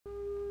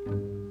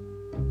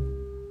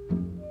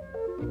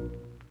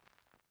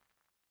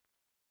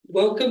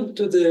Welcome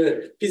to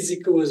the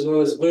physical as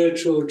well as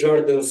virtual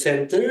Jordan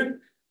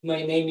Center.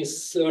 My name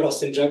is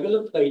Severyan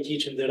Dyakonov. I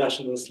teach in the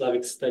Russian and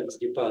Slavic Studies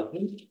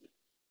department.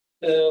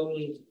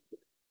 And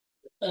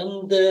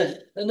I'm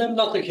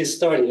not a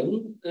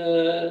historian,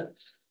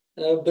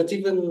 but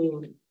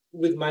even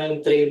with my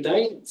untrained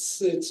eye,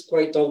 it's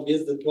quite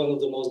obvious that one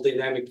of the most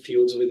dynamic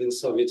fields within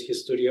Soviet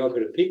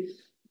historiography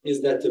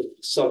is that of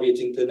Soviet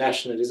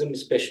internationalism,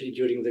 especially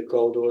during the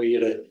Cold War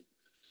era.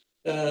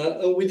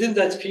 Within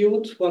that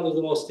field, one of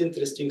the most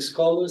interesting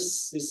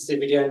scholars is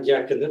Severyan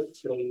Dyakonov,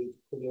 from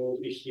whom we'll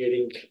be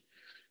hearing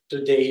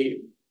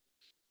today.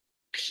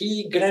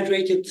 He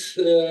graduated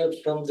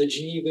from the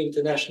Geneva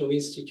International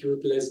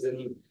Institute less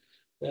than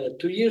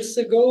 2 years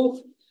ago,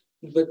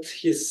 but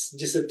his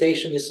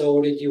dissertation is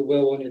already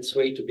well on its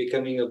way to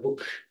becoming a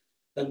book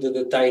under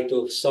the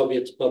title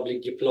Soviet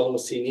Public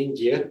Diplomacy in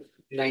India,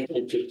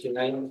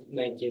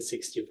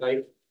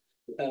 1959-1965.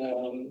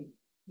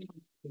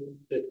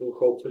 That will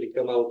hopefully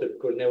come out of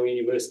Cornell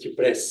University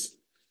Press.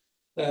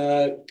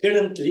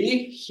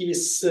 Currently,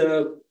 he's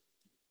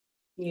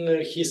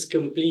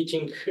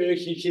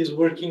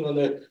working on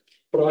a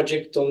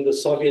project on the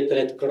Soviet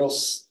Red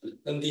Cross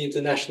and the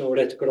International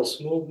Red Cross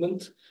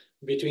movement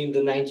between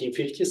the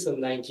 1950s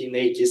and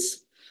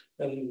 1980s,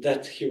 and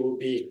that he will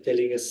be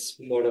telling us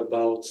more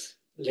about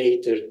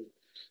later.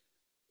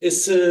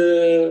 As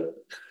a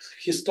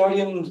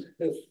historian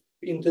of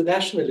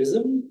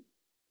internationalism,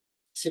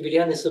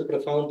 Severyan is a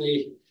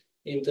profoundly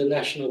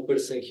international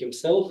person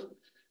himself,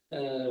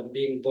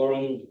 being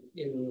born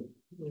in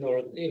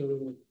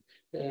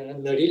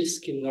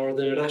Norilsk in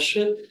northern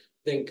Russia,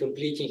 then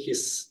completing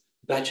his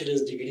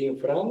bachelor's degree in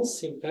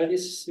France, in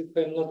Paris, if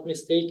I'm not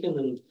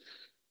mistaken,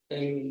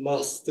 and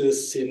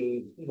master's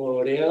in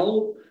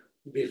Montreal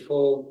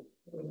before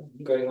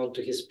going on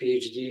to his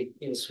PhD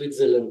in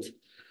Switzerland.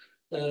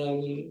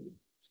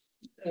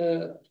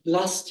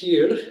 Last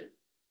year,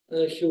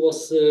 he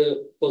was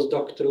a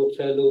postdoctoral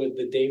fellow at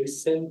the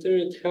Davis Center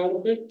at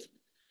Harvard.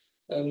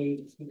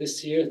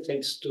 This year,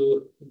 thanks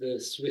to the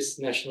Swiss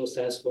National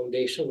Science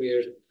Foundation, we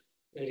are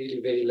really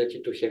very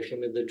lucky to have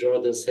him at the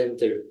Jordan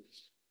Center.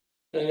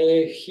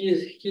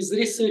 His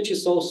research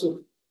is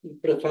also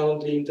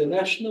profoundly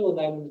international, and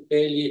I'm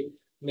barely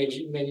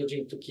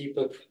managing to keep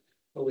up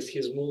with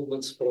his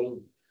movements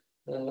from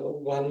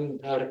one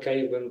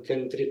archive and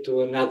country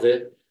to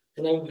another.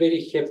 And I'm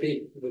very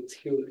happy that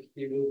he will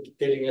be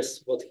telling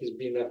us what he's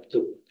been up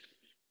to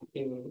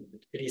in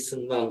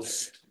recent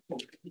months.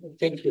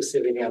 Thank you,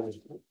 Severyan.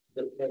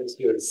 That is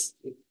yours.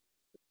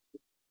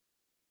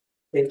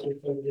 Thank you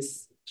for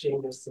this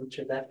generous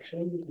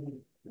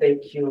introduction.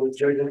 Thank you,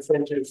 Jordan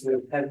Center,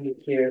 for having me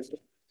here.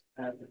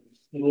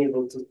 Being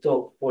able to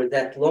talk for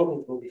that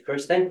long, it will be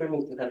first time for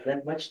me to have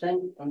that much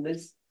time on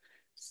this.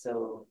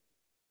 So,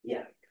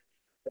 yeah.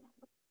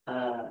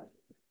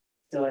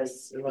 So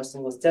as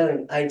Rustin was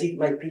telling, I did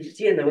my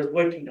PhD and I was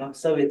working on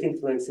Soviet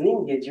influence in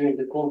India during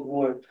the Cold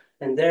War.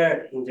 And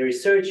there, in the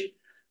research,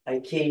 I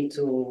came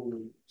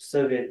to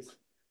Soviet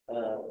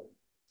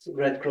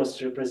Red Cross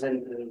to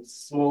represent a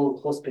small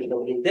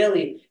hospital in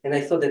Delhi. And I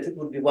thought that it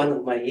would be one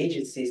of my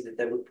agencies that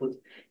I would put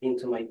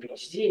into my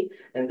PhD.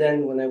 And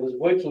then when I was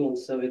working on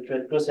Soviet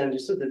Red Cross, I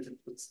understood that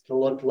it's a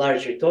lot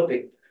larger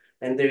topic.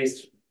 And there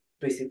is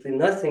basically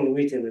nothing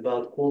written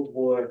about Cold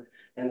War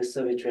and the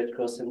Soviet Red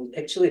Cross, and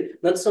actually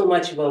not so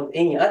much about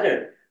any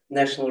other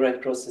national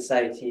Red Cross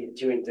society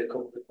during the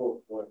Cold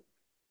War.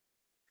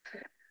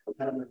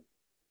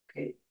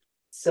 Okay,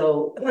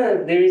 so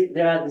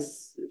there are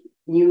these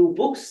new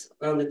books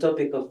on the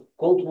topic of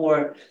Cold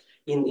War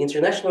in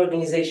international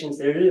organizations.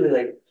 They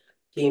really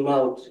came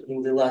out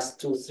in the last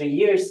 2-3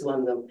 years. One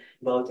of them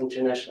about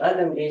International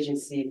Atom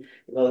Agency,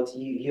 about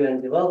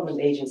UN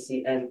Development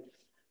Agency, and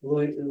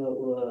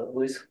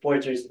Louis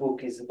Porter's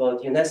book is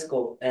about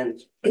UNESCO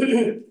and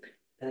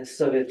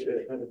Soviet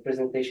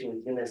representation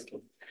with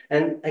UNESCO.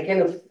 And I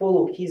kind of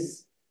follow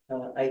his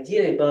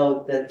idea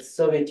about that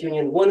Soviet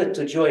Union wanted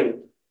to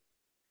join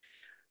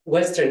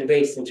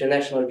Western-based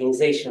international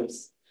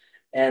organizations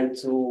and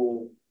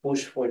to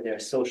push for their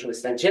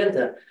socialist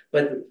agenda.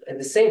 But at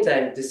the same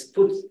time, this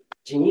put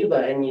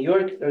Geneva and New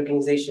York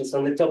organizations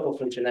on the top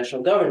of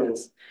international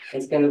governance.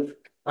 It's kind of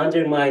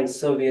undermined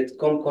Soviet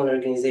Comcon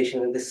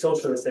organization and the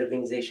socialist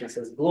organizations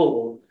as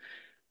global.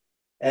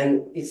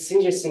 And it's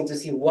interesting to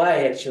see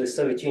why actually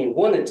Soviet Union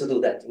wanted to do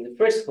that in the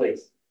first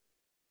place.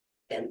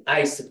 And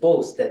I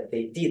suppose that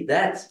they did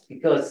that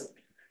because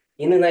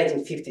in the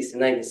 1950s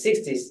and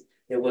 1960s,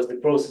 there was the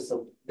process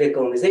of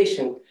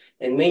decolonization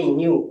and many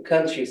new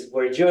countries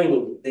were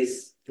joining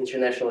these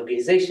international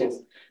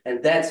organizations.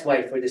 And that's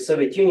why for the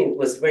Soviet Union, it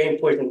was very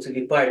important to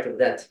be part of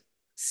that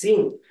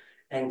scene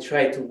and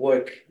try to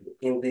work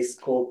in this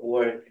Cold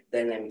War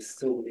dynamics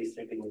through this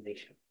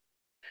organization.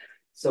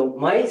 So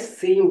my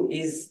theme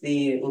is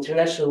the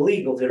International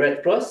League of the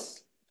Red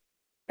Cross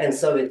and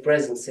Soviet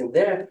presence in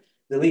there.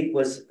 The League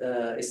was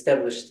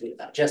established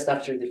just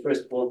after the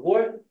First World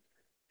War,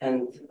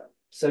 and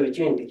Soviet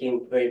Union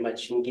became very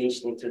much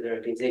engaged into the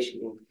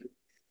organization.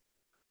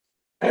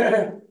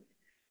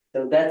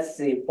 So that's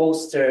a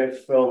poster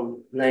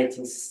from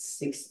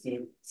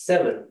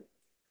 1967,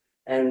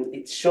 and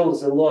it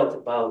shows a lot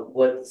about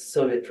what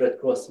Soviet Red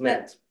Cross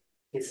meant.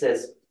 It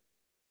says,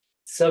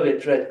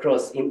 Soviet Red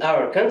Cross in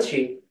our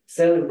country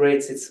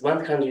celebrates its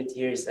 100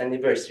 years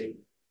anniversary.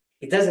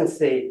 It doesn't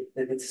say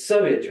that it's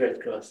Soviet Red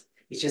Cross.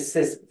 It just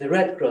says the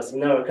Red Cross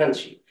in our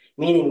country,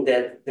 meaning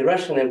that the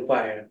Russian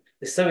Empire,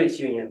 the Soviet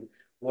Union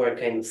were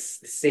kind of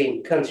the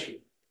same country,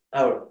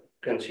 our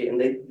country,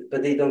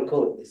 but they don't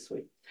call it this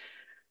way.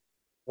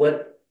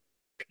 What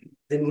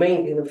the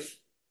main kind of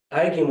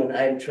argument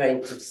I'm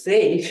trying to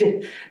say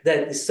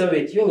that the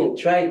Soviet Union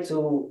tried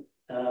to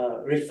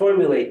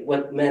reformulate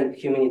what meant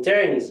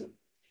humanitarianism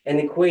and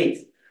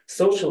equate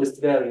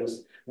socialist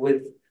values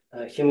with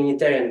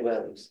humanitarian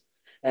values.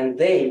 And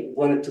they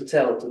wanted to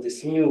tell to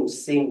this new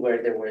scene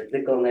where there were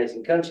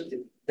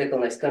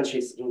decolonized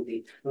countries in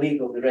the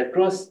League of the Red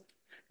Cross,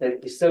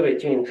 that the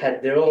Soviet Union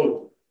had their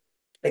own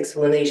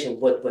explanation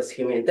what was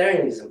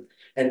humanitarianism.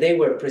 And they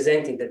were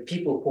presenting that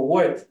people who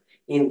worked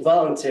in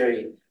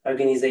voluntary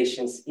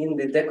organizations in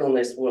the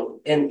decolonized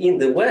world and in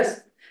the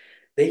West,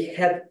 they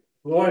had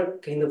more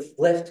kind of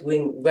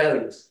left-wing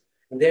values.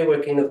 And they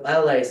were kind of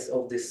allies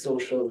of the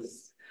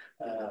socialist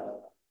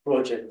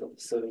project of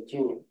the Soviet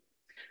Union.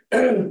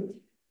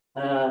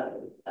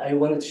 I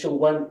wanted to show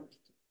one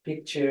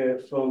picture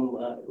from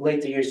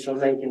later years from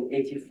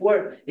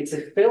 1984. It's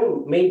a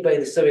film made by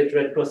the Soviet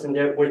Red Cross, and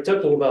we're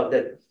talking about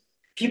that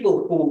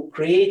people who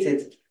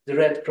created the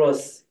Red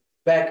Cross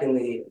back in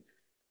the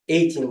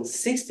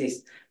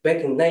 1860s, back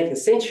in the 19th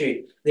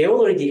century, they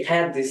already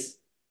had this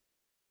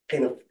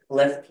kind of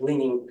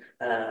left-leaning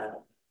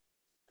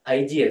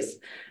ideas.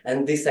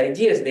 And these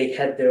ideas, they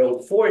had their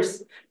own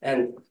force,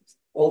 and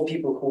all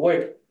people who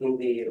work in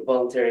the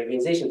voluntary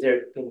organizations,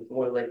 they're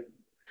more like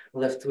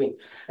left-wing.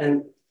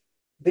 And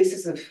this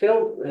is a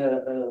film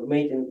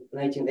made in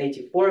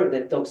 1984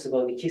 that talks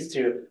about the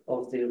history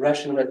of the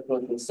Russian Red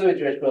Cross and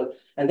Soviet Red Cross.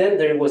 And then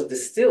there was the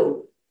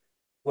still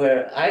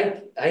where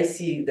I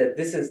see that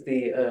this is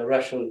the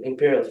Russian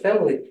imperial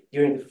family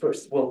during the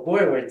First World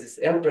War, where this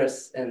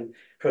empress and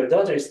her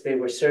daughters, they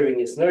were serving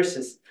as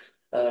nurses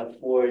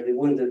for the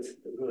wounded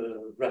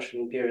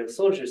Russian imperial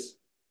soldiers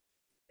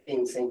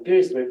in St.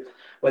 Petersburg.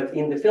 But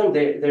in the film,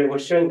 they were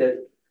showing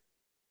that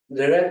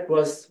the Red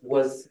Cross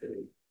was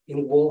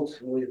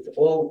involved with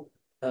all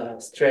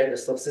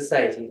stratas of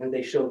society, and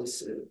they showed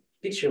this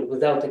picture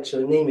without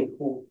actually naming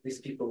who these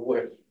people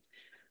were.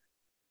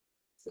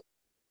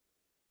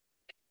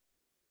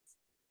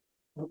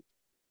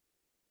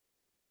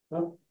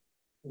 Huh?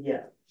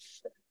 Yeah.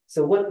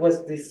 So what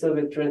was the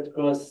Soviet Red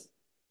Cross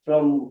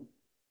from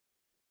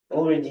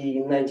already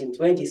in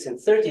 1920s and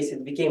 30s?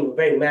 It became a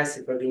very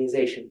massive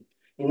organization.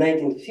 In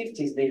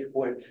 1950s, there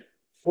were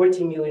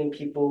 40 million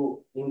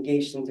people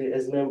engaged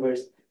as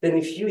members. Then in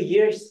a few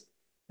years,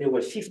 there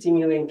were 50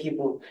 million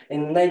people.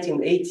 In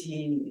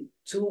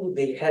 1982,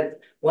 they had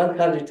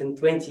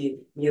 120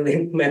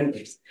 million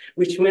members,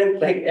 which meant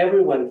like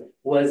everyone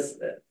was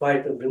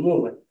part of the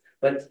movement.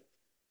 But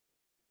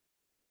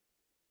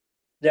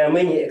there are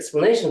many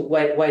explanations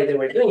why they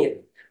were doing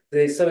it.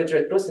 The Soviet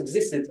Red Cross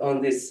existed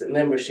on this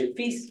membership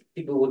fees.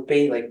 People would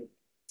pay like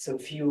some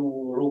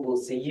few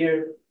rubles a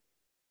year.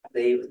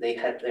 They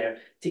had their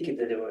ticket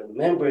that they were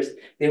members.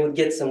 They would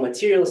get some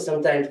materials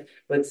sometimes,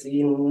 but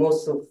in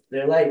most of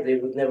their life, they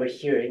would never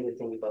hear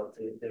anything about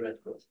the Red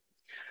Cross.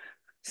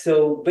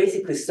 So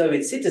basically,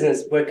 Soviet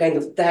citizens were kind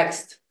of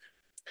taxed.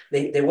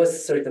 There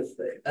was sort of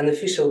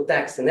unofficial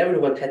tax, and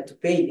everyone had to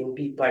pay and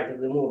be part of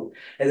the movement.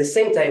 At the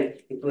same time,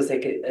 it was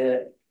like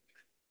a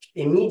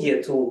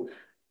media tool.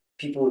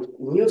 People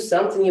knew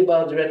something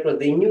about the Red Cross.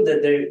 They knew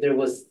that there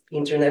was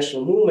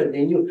international movement.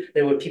 They knew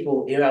there were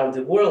people around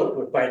the world who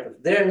were part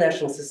of their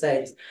national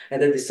societies,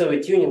 and that the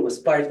Soviet Union was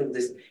part of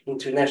this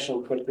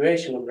international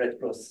corporation of Red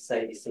Cross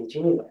societies in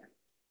Geneva.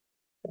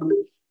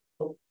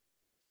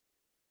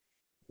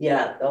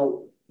 Yeah,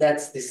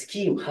 that's the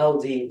scheme, how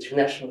the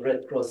International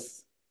Red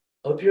Cross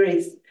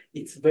operates.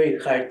 It's very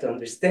hard to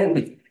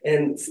understand,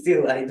 and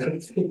still I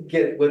don't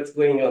get what's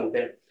going on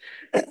there.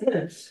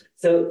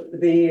 So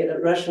the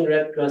Russian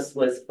Red Cross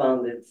was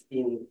founded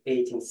in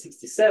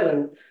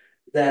 1867.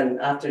 Then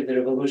after the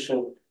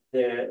revolution,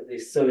 the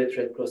Soviet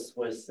Red Cross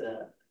was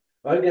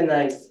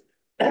organized.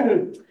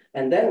 And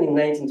then in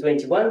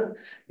 1921,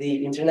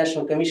 the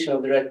International Commission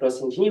of the Red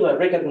Cross in Geneva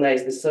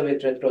recognized the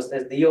Soviet Red Cross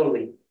as the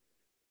only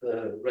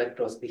Red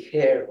Cross, the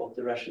heir of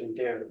the Russian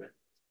Imperial Red.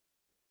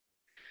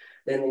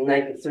 Then in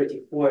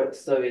 1934, the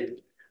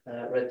Soviet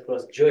Red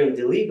Cross joined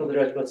the League of the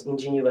Red Cross in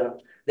Geneva.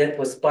 That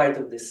was part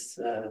of this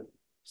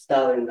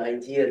Stalin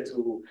idea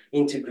to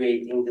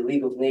integrate in the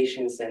League of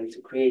Nations and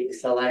to create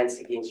this alliance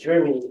against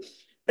Germany.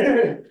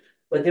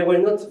 But they were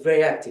not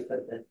very active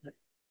at that time.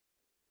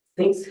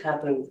 Things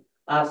happened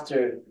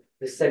after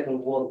the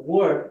Second World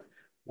War,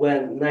 when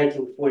in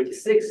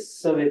 1946,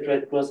 Soviet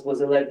Red Cross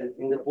was elected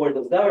in the Board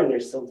of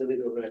Governors of the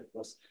League of Red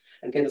Cross.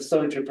 And kind of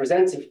Soviet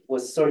representative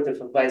was sort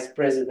of a vice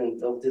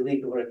president of the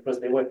League of Red Cross.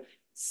 There were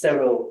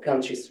several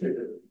countries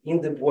in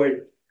the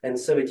board. and the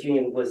Soviet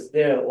Union was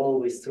there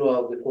always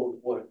throughout the Cold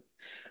War.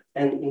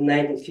 And in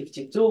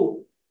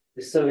 1952,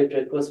 the Soviet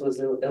Red Cross was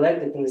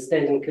elected in the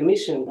Standing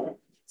Commission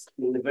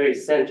in the very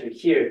center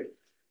here.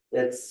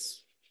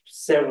 That's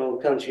several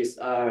countries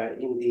are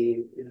in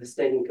the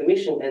Standing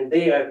Commission, and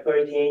they are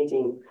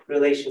coordinating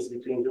relations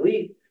between the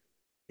League,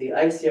 the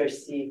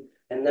ICRC,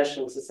 and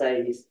national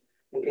societies.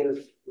 And kind of,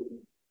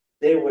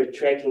 they were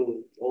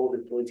tracking all the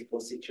political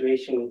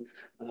situation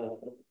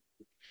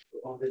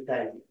all the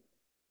time.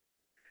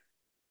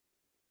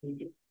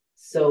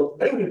 So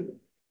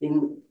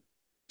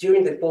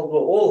during the Cold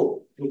War,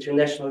 all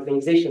international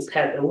organizations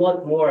had a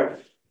lot more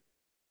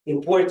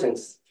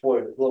importance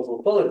for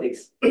global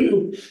politics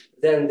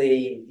than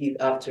they did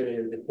after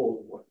the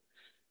Cold War.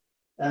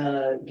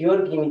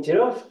 Georgy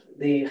Mitirov,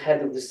 the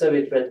head of the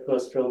Soviet Red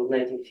Cross from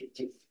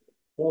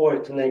 1954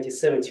 to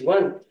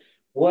 1971,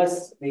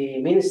 was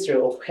the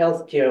Minister of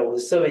Healthcare of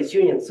the Soviet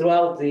Union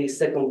throughout the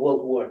Second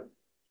World War,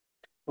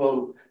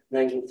 from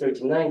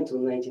 1939 to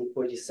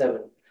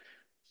 1947.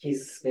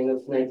 His kind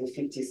of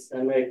 1950s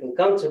American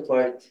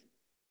counterpart,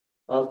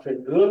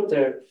 Alfred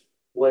Grunter,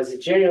 was a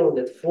general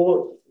that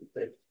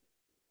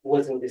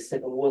was in the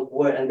Second World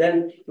War, and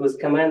then he was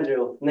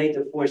commander of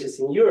NATO forces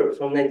in Europe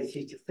from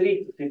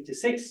 1953 to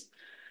 56.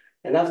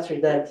 And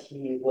after that,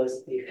 he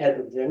was the head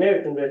of the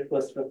American Red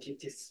Cross from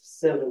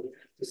 57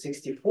 to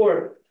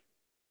 64.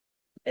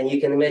 And you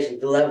can imagine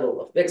the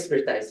level of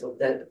expertise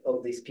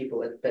of these people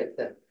back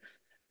then.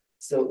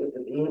 So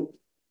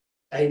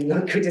I'm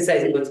not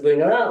criticizing what's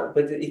going on now,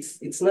 but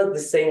it's not the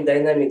same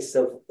dynamics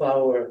of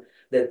power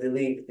that the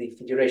League, the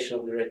Federation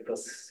of the Red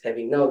Cross, is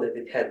having now that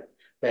it had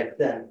back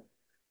then.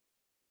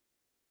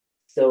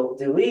 So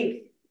the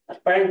League,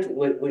 apparently,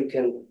 what we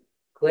can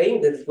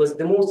claim that it was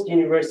the most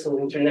universal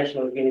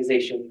international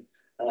organization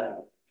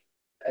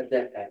at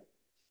that time.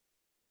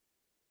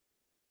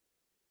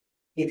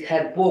 It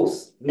had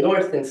both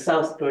North and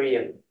South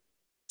Korea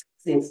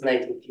since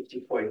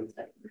 1954 in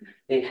fact.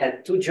 They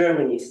had two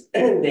Germanys,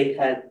 they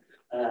had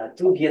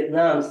two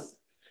Vietnams,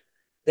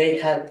 they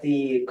had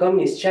the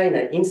communist China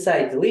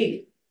inside the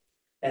League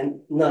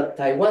and not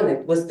Taiwan.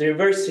 It was the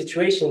reverse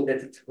situation that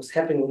it was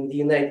happening in the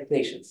United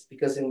Nations,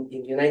 because in the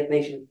United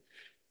Nations,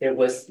 there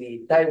was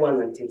the Taiwan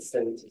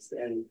 1970s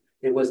and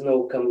there was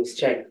no communist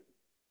China.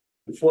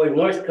 For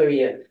North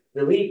Korea,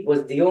 the League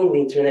was the only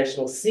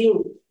international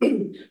scene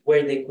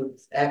where they could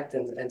act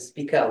and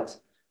speak out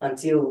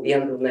until the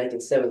end of the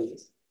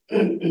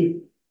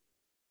 1970s.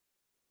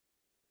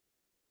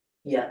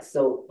 Yeah,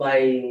 so by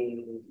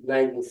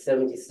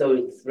 1970,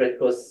 Soviet Red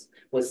Cross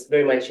was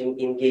very much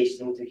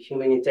engaged into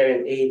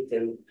humanitarian aid,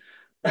 and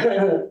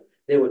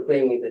they were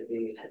claiming that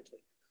they had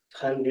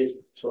hundreds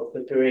of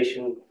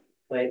operations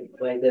by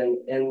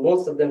then, and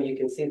most of them you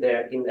can see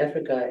there in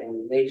Africa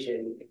and Asia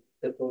and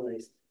the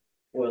colonized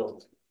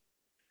world.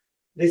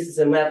 This is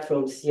a map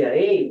from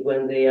CIA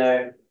when they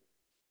are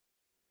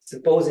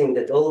supposing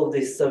that all of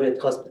these Soviet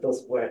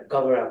hospitals were a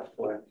cover-up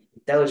for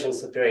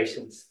intelligence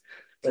operations.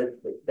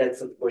 But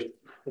that's, of course,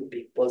 could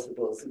be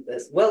possible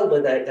as well,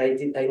 but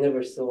I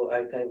never saw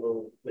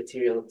archival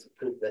material to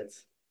prove that.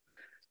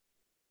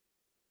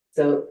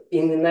 So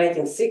in the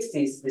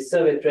 1960s, the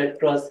Soviet Red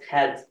Cross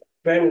had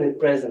permanent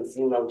presence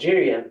in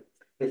Algeria,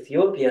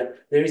 Ethiopia.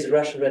 There is a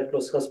Russian Red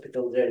Cross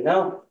hospital there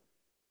now,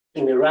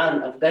 in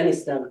Iran,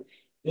 Afghanistan,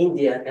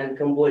 India, and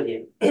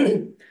Cambodia.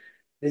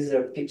 These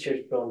are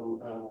pictures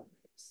from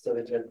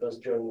Soviet Red Cross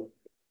journal.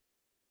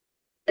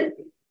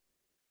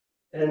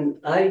 And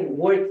I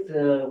worked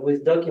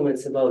with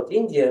documents about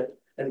India,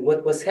 and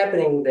what was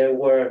happening, there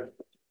were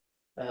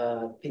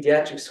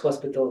pediatrics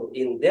hospital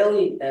in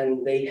Delhi,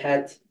 and they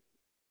had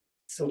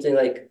something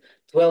like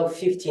 12,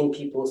 15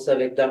 people,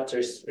 Soviet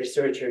doctors,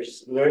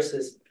 researchers,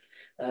 nurses,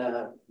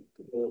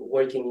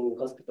 working in the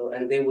hospital,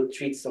 and they would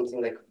treat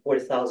something like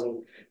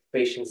 4,000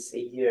 patients a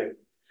year.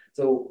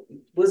 So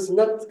it was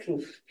not kind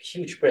of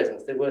huge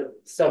presence. There were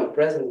some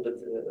present, but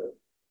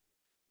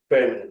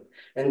permanent.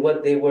 And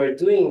what they were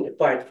doing,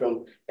 apart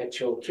from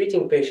actual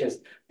treating patients,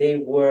 they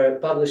were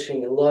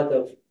publishing a lot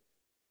of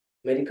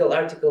medical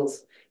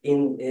articles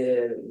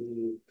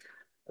in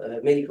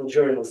medical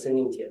journals in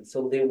India.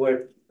 So they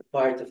were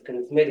part of kind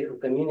of medical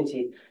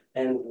community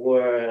and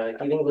were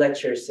giving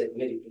lectures at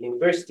medical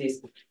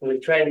universities. And we're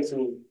trying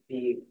to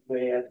be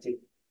very active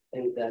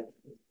in that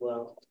as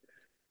well.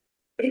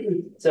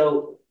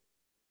 So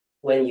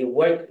when you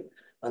work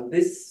on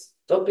this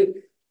topic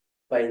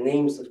by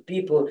names of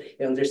people,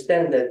 you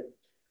understand that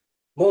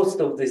most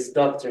of these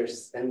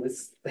doctors, and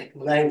it's like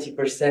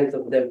 90%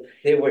 of them,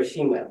 they were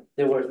female.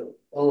 They were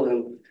all of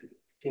them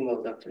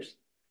female doctors.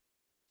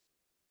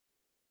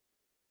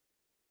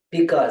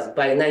 Because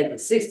by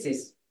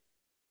 1960s,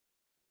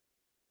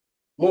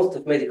 most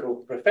of medical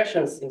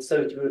professions in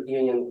Soviet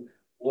Union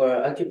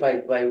were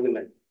occupied by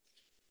women.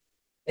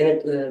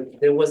 And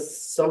there was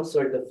some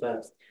sort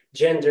of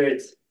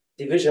gendered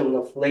division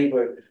of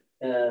labor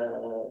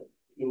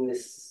in the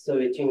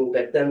Soviet Union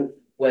back then,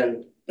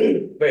 when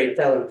very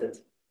talented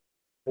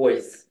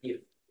boys, if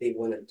they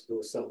wanted to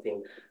do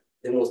something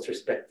the most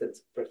respected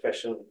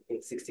profession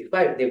in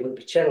 65, they would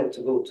be channeled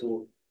to go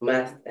to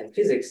math and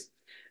physics,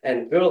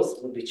 and girls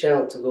would be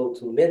channeled to go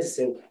to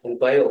medicine and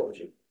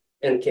biology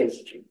and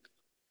chemistry.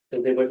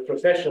 So there were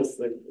professions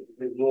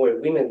with more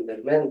women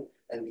than men,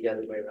 and the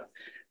other way around.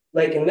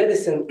 Like in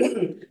medicine,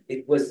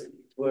 there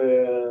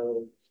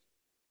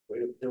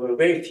were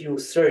very few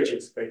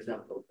surgeons, for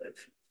example,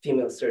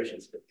 female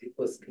surgeons, but it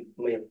was a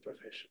male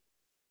profession.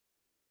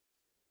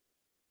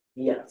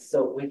 Yeah,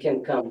 so we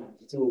can come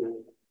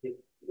to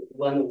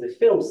one of the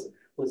films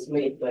was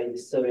made by the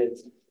Soviet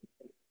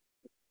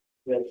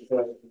Red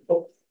Cross.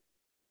 Oh.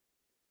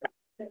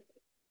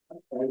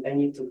 I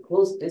need to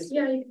close this,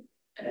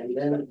 and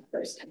then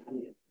first.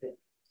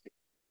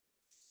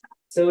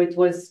 So it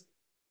was,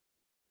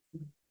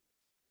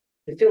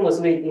 the film was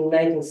made in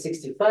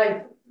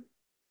 1965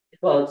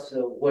 about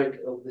the work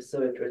of the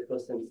Soviet Red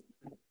Cross, and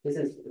this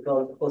is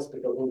about the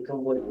hospital in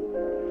Cambodia.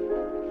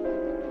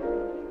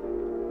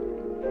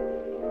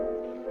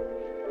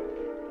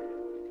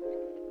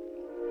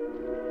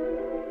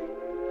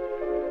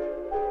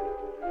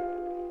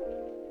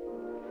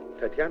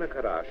 Tatyana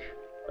Karash,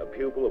 a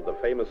pupil of the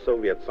famous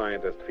Soviet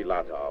scientist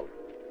Filatov,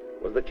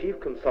 was the chief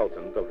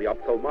consultant of the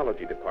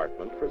ophthalmology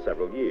department for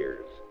several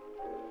years.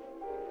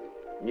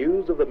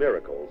 News of the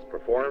miracles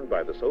performed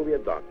by the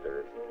Soviet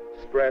doctor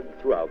spread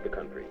throughout the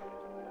country.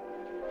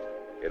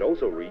 It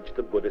also reached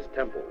the Buddhist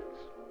temples.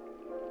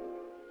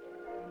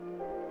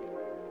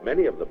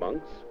 Many of the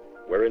monks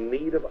were in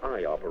need of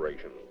eye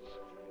operations,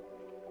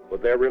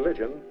 but their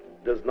religion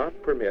does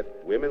not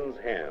permit women's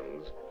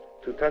hands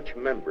to touch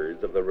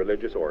members of the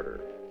religious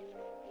order.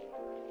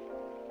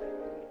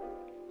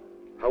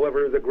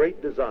 However, the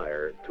great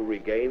desire to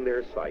regain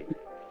their sight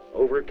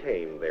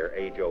overcame their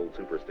age-old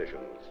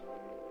superstitions.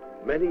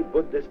 Many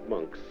Buddhist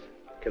monks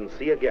can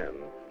see again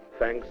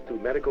thanks to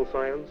medical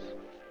science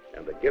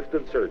and the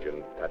gifted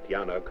surgeon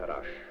Tatyana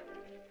Karash.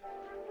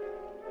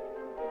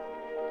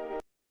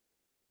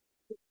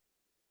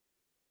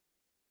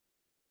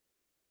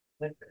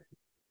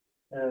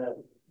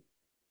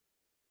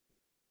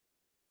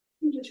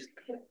 You just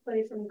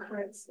play from the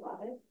current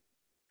slide.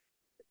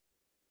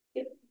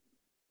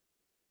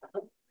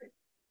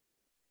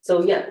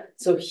 So yeah,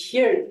 so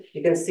here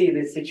you can see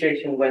the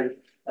situation when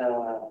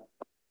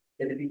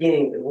at the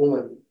beginning the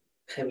woman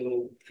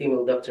having a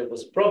female doctor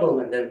was a problem,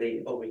 and then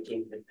they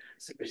overcame the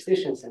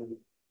superstitions, and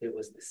there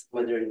was this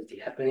modernity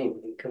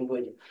happening in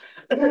Cambodia.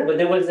 But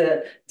there was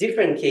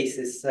different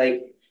cases,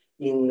 like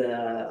in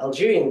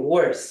Algerian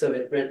War,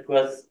 Soviet Red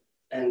Cross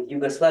and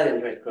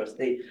Yugoslavian Red Cross,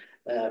 they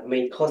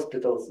made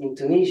hospitals in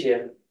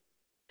Tunisia,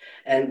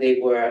 and they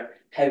were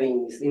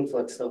having this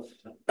influx of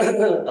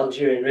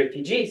Algerian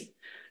refugees.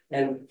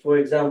 And for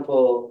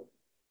example,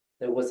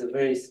 there was a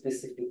very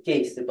specific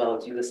case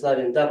about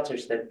Yugoslavian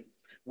doctors that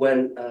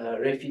when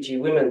refugee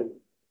women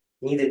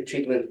needed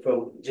treatment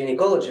from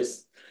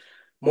gynecologists,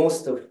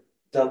 most of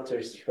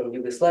doctors from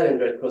Yugoslavian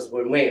Red Cross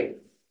were male.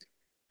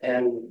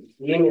 And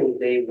women,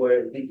 they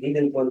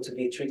didn't want to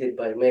be treated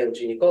by male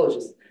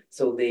gynecologists,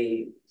 so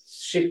they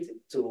shifted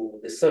to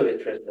the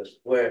Soviet Red Cross,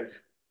 where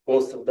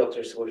most of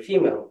doctors were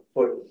female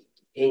for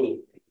any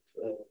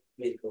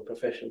medical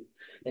profession.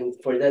 And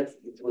for that,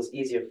 it was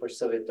easier for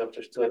Soviet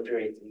doctors to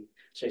operate in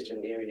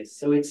certain areas.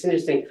 So it's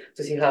interesting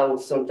to see how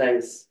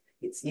sometimes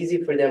it's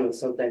easy for them and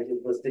sometimes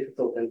it was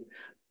difficult. And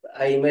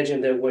I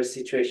imagine there were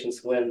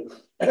situations when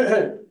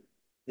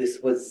this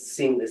was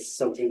seen as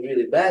something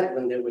really bad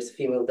when there was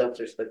female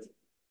doctors, but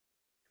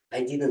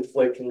I didn't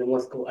work in the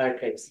Moscow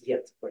archives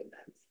yet for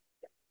that.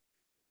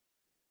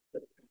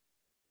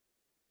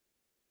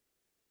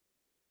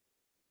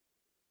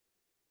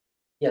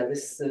 Yeah,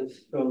 this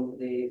is from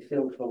the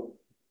film from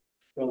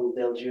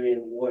the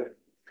Algerian War.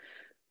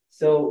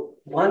 So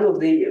one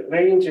of the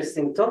very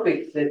interesting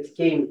topics that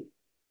came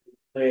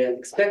very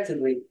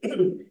unexpectedly,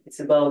 it's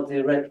about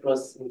the Red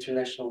Cross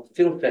International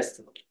Film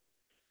Festival.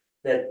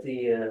 That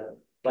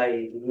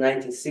by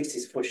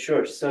 1960s, for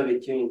sure,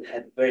 Soviet Union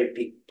had very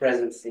big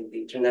presence in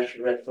the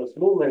International Red Cross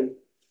movement.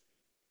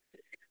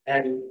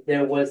 And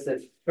there was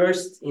the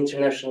first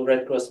International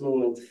Red Cross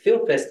Movement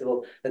Film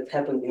Festival that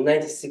happened in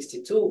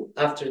 1962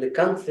 after the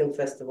Cannes Film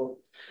Festival.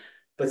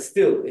 But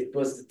still, it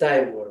was the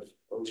time of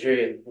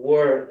Algerian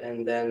War.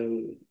 And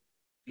then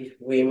if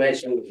we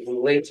imagine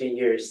in later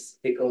years,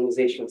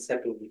 decolonizations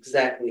happened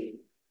exactly in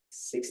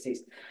the 60s.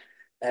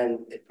 And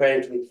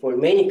apparently for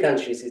many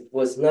countries, it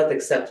was not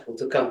acceptable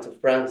to come to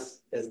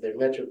France as their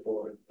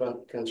metropole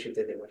or country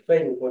that they were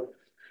fighting for.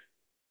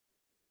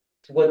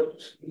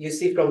 What you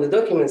see from the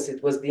documents,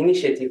 it was the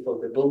initiative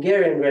of the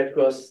Bulgarian Red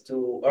Cross to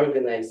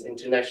organize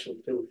International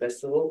Film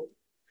Festival.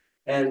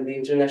 And the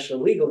International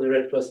League of the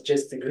Red Cross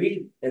just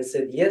agreed and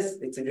said, yes,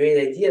 it's a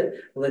great idea,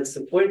 let's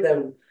support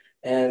them.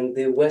 And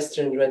the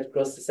Western Red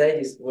Cross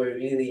societies were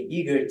really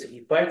eager to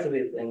be part of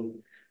it.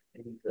 And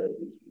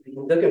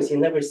in documents, you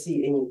never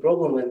see any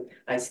problem. And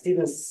I still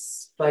didn't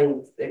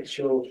find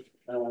actual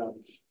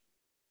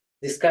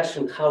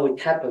discussion how it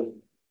happened.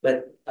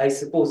 But I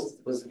suppose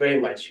it was very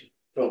much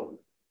from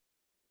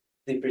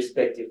the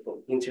perspective of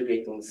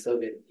integrating the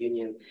Soviet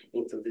Union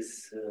into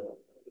this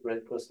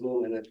Red Cross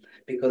movement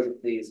because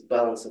of this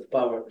balance of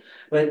power.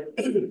 But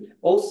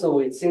also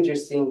it's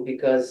interesting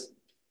because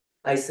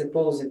I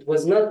suppose it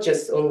was not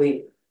just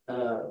only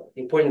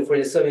important for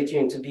the Soviet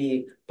Union to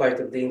be part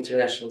of the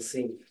international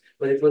scene,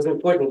 but it was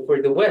important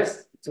for the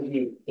West to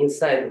be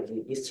inside of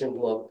the Eastern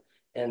Bloc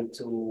and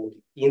to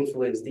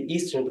influence the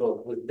Eastern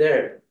Bloc with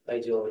their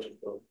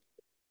ideological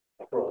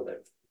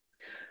product.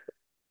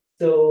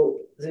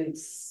 So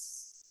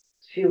this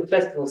film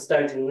festival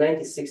started in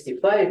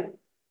 1965,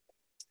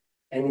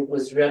 and it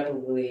was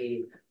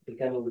rapidly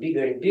becoming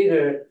bigger and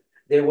bigger.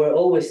 They were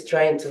always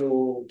trying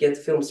to get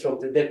films from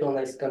the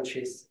decolonized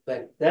countries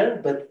back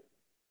then, but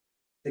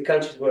the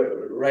countries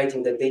were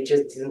writing that they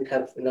just didn't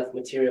have enough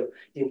material,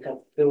 didn't have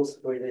films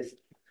for this.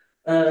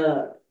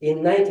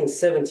 In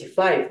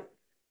 1975,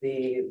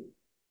 the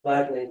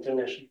Varna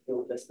International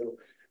Film Festival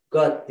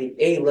got the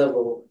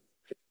A-level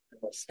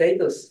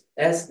status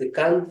as the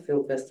Cannes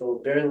Film Festival,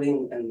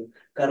 Berlin, and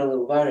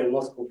Karlovy Vary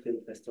Moscow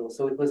Film Festival.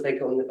 So it was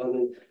like on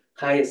the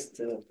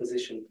highest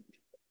position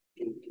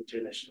in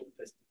international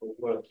festival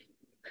world.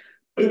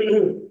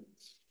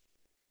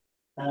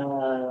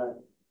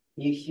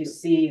 If you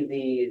see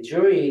the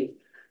jury,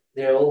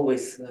 they're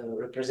always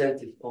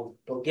representative of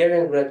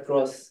Bulgarian Red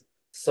Cross,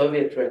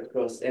 Soviet Red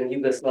Cross, and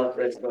Yugoslav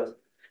Red Cross.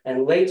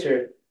 And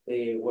later,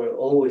 they were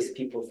always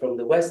people from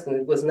the West, and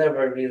it was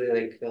never really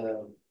like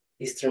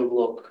Eastern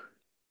Bloc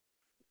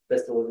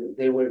festival.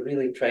 They were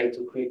really trying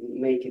to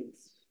make it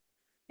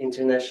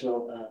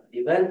international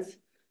event.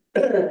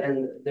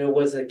 And there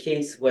was a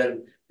case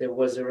when there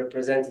was a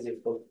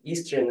representative of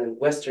Eastern and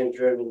Western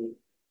Germany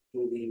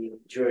in the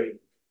jury.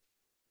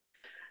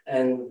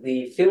 And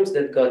the films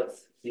that got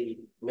the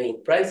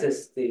main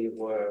prizes, they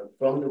were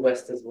from the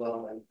West as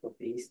well and from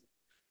the East.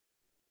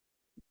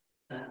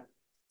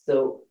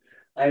 So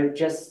I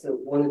just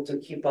wanted to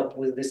keep up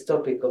with this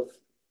topic of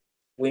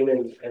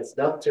women as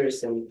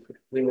doctors and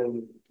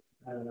women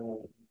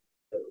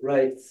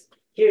rights.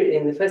 Here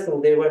in the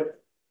festival, they were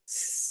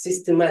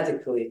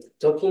systematically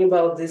talking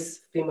about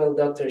these female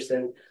doctors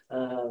and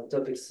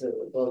topics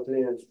about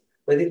women,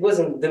 but it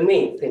wasn't the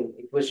main thing.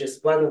 It was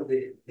just one of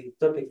the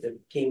topics that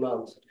came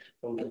out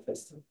from the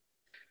festival.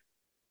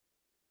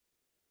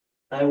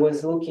 I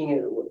was looking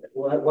at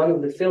one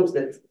of the films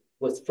that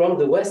was from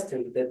the West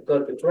and that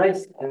got the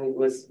prize, and it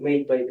was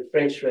made by the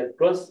French Red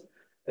Cross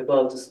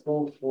about a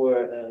school for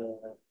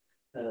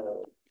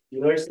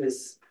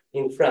nurses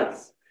in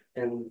France.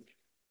 And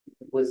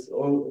it was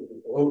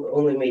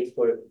only made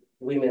for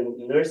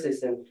women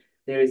nurses, and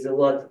there is a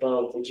lot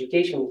about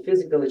education,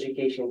 physical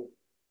education.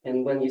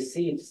 And when you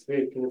see it, it's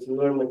very kind of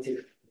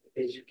normative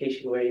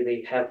education where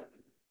they have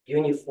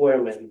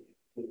uniform and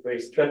very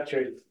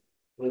structured,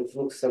 and it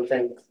looks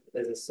sometimes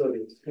as a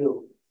Soviet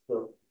film.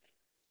 So,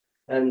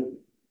 and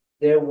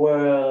there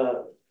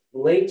were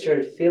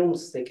later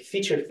films, like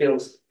feature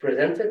films,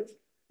 presented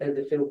at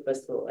the film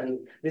festival.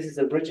 And this is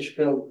a British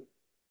film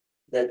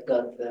that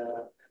got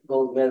the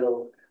gold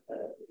medal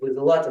with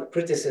a lot of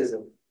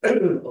criticism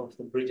of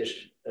the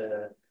British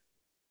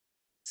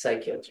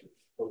psychiatry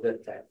of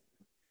that time.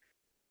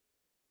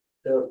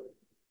 So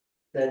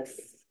that's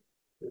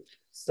the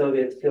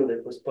Soviet film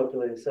that was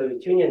popular in the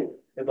Soviet Union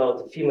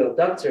about a female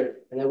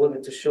doctor. And I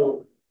wanted to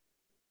show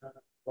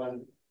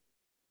one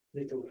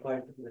little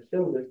part of the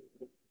film that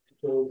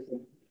shows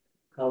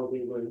how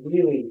we were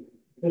really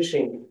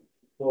pushing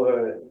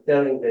for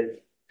telling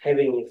that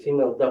having a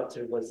female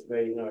doctor was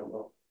very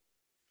normal.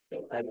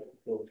 So I will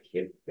go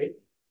here, right?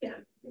 Yeah.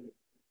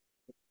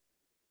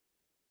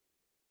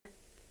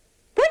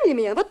 Помни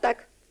меня, вот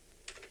так.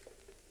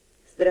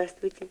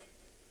 Здравствуйте.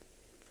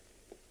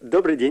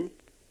 Добрый день.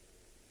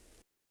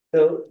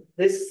 So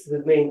this is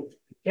the main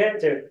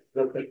character,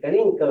 Dr.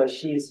 Kalinikova.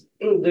 She's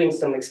doing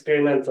some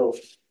experimental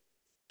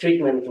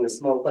treatment in a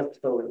small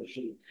hospital in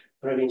a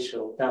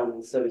provincial town in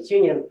the Soviet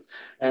Union.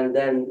 And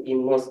then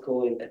in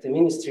Moscow at the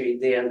ministry,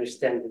 they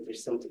understand that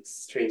there's something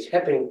strange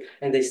happening,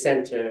 and they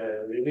sent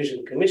a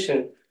revision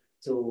commission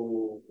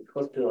to the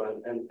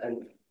hospital,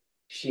 and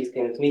she's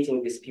kind of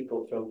meeting these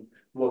people from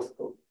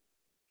Moscow.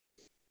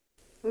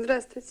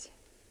 Здравствуйте.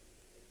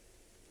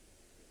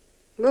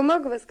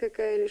 Бумага у вас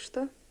какая или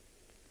что?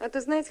 А то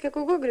знаете, как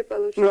у Гоголя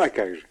получится. Ну а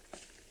как же?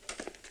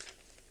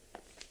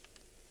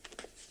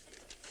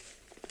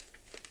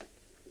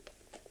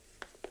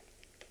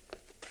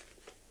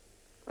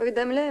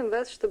 Уведомляем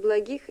вас, что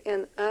Благих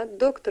Н.А.,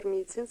 доктор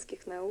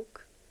медицинских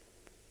наук.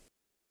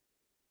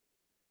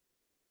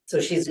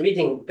 So she's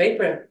reading a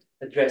paper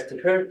addressed to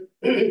her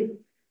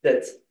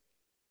that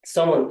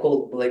someone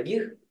called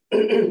Blagih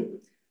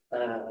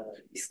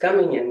is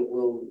coming and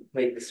will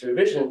make this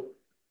revision,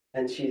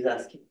 and she's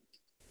asking,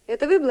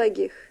 Это вы,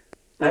 Благих?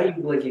 are you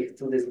Blagih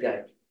to this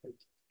guy?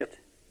 Нет,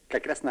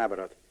 как раз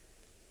наоборот.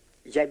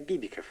 Я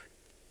Бибиков.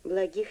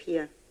 Благих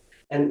я.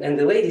 And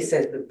the lady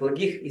says that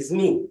Blagih is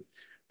me,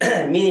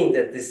 meaning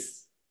that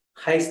this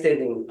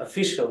high-standing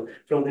official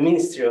from the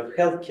Ministry of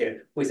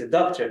Healthcare, who is a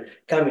doctor,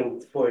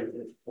 coming for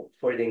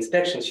the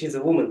inspection, she's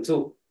a woman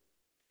too.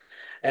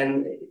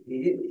 And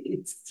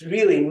it's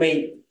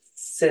really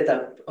set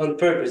up on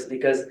purpose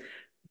because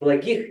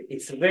Blagich,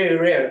 it's a very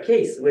rare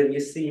case when you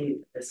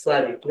see a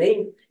Slavic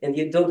name and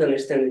you don't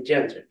understand the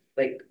gender.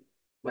 Like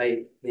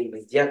my name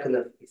is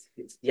Dyakonov,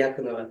 it's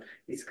Dyakonova,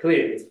 it's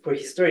clear. For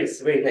history,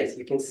 it's very nice.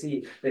 You can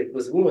see that it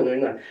was a woman or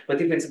not.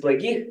 But if it's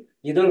Blagich,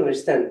 you don't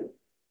understand.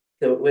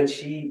 So when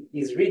she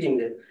is reading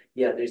that,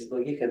 yeah, there's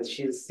Blagich and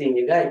she's seeing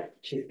a guy,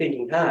 she's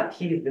thinking,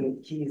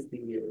 he is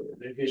the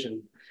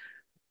revision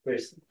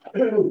person.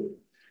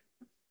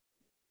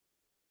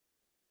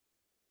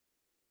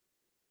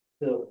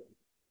 So,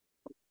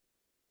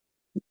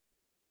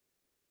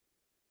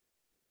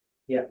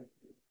 yeah.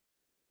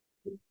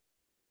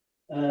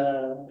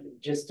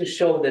 Just to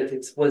show that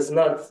it was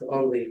not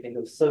only kind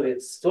of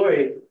Soviet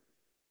story,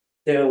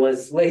 there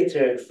was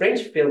later a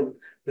French film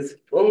with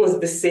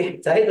almost the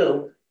same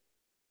title,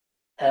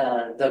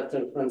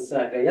 Dr.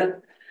 François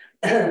Gayat,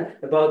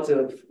 about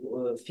a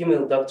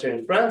female doctor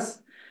in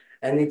France.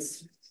 And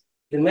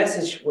the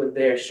message what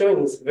they're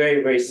showing is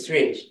very, very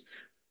strange.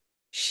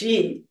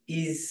 She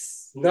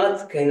is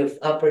not kind of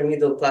upper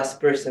middle class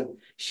person.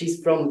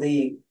 She's from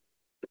the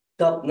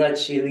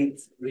top-notch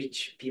elite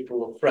rich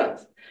people of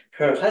France.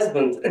 Her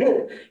husband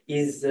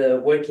is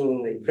working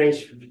in the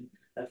French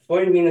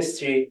foreign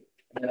ministry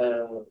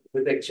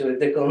with actually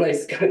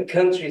decolonized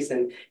countries,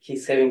 and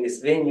he's having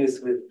these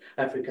venues with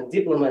African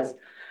diplomats.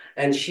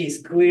 And she's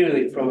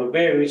clearly from a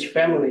very rich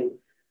family.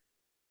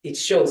 It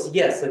shows,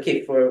 yes,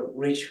 okay, for a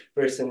rich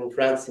person in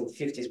France in the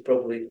 50s,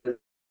 probably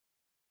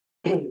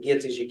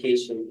get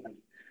education,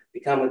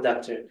 become a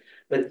doctor.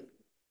 But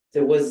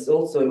there was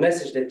also a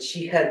message that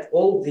she had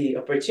all the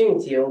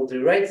opportunity, all the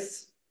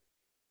rights,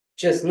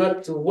 just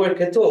not to work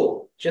at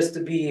all, just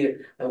to be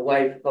a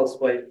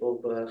housewife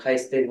of a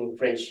high-standing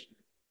French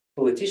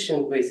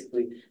politician,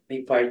 basically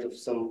be part of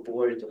some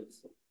board of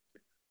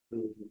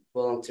some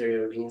voluntary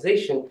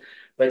organization.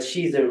 But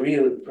she's a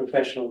real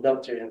professional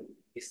doctor, and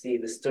you see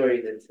the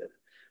story that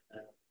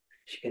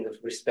she kind of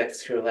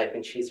respects her life,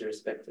 and she's a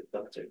respected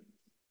doctor.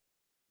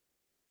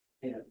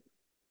 Yeah.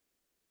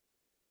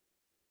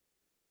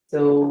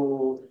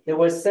 So there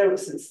were several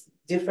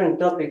different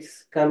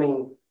topics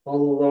coming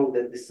all along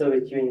that the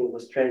Soviet Union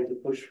was trying to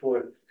push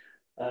for.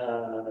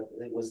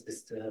 There was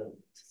this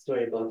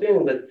story about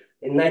women, but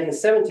in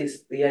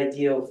 1970s, the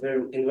idea of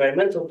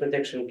environmental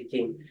protection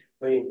became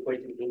very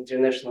important in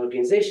international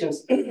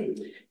organizations,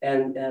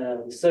 and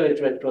the Soviet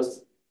Red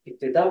Cross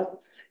picked it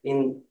up.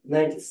 In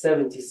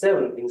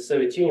 1977, in the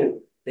Soviet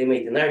Union, they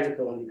made an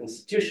article on the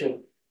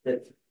Constitution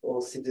that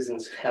all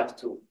citizens have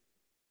to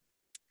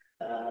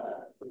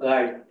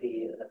guard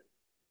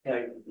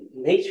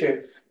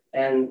nature,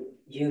 and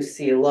you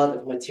see a lot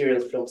of material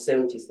from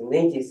 70s and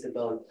 80s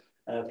about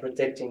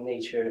protecting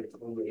nature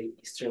in the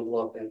Eastern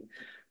Bloc. And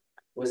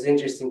it was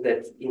interesting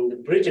that in the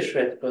British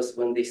Red Cross,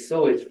 when they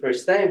saw it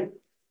first time,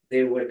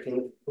 they were kind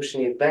of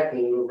pushing it back,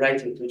 and they were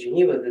writing to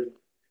Geneva that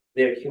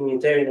they're a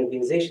humanitarian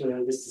organization,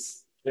 and this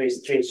is a very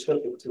strange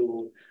topic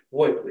to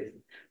work with.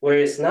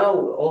 Whereas now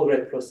all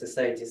Red Cross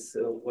societies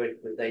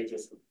work with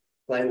ideas of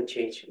climate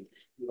change and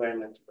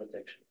environmental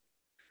protection.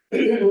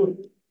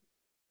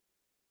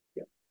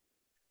 Yeah.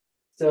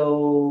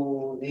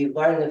 So the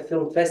Varna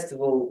Film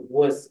Festival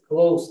was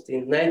closed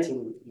in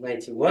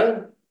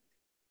 1991.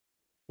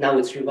 Now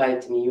it's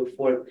revived in a new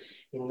form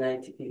in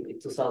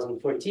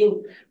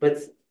 2014. But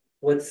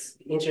what's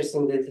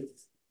interesting that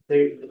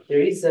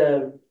there is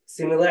a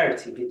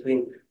similarity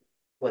between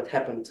what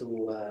happened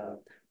to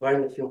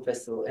Varna Film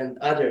Festival and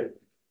other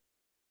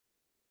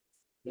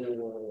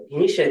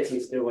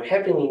initiatives that were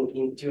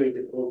happening during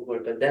the Cold War,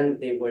 but then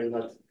they were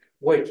not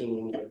working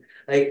anymore.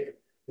 Like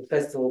the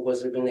festival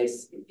was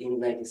organized in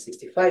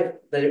 1965,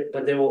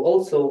 but there were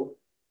also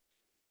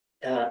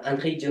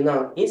Henri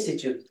Dunant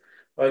Institute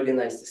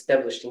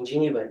established in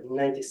Geneva in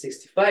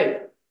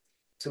 1965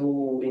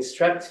 to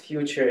instruct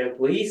future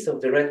employees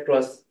of the Red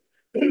Cross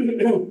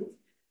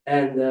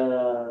and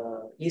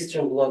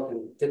Eastern Bloc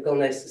and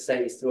decolonized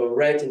societies to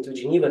write into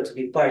Geneva to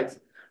be part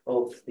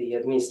of the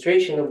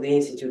administration of the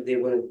Institute. They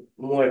wanted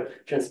more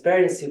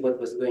transparency, what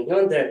was going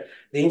on there.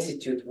 The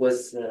Institute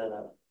was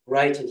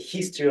writing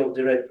history of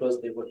the Red Cross.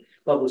 They were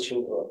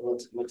publishing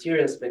lots of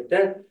materials back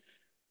then.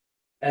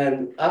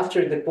 And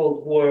after the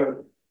Cold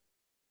War,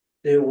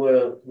 there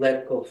were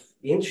lack of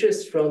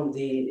interest from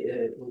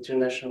the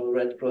International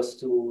Red Cross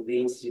to the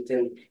Institute,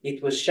 and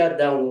it was shut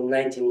down in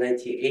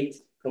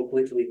 1998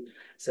 completely.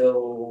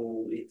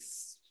 So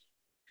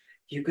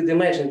you could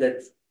imagine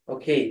that,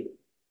 okay,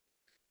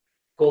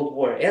 Cold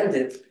War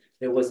ended,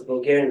 there was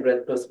Bulgarian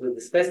Red Cross with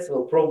this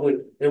festival, probably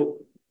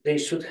they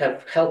should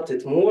have helped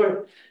it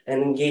more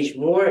and engaged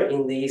more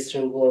in the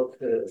Eastern Bloc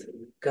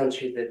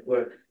countries that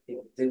were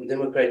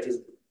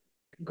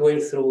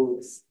going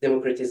through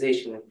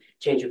democratization and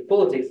change of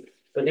politics,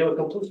 but they were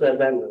completely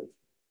abandoned.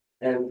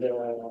 And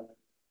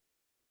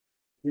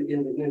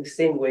in the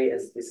same way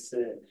as this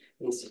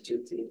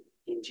institute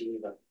in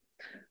Geneva.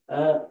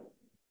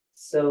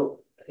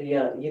 So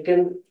yeah, you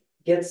can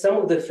get some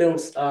of the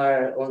films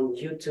are on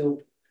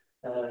YouTube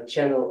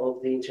channel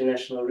of the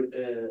International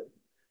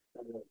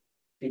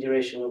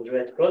Federation of the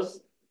Red Cross,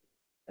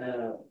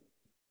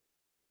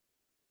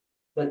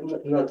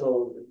 but not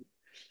all of them.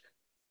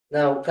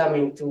 Now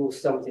coming to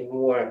something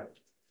more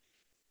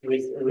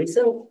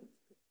recent.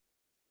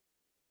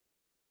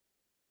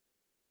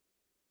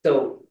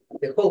 So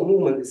the whole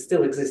movement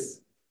still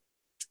exists.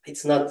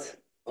 It's not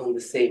on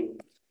the same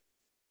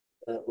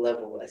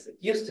level as it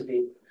used to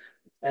be.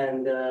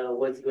 And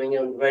what's going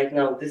on right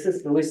now, this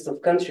is the list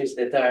of countries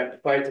that are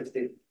part of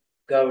the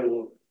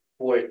governing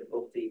board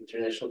of the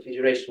International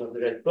Federation of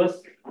the Red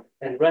Cross.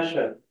 And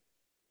Russia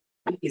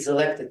is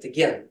elected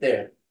again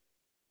there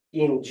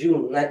in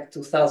June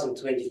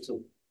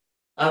 2022,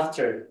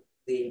 after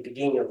the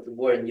beginning of the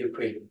war in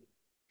Ukraine.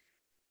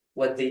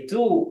 What they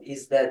do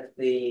is that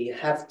they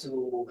have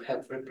to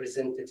have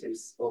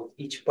representatives of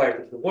each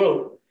part of the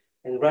world,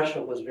 and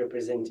Russia was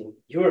representing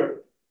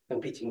Europe,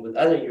 competing with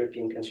other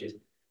European countries.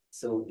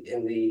 So,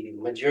 in the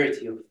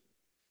majority of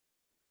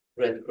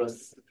Red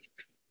Cross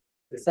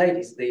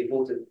societies, they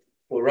voted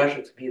for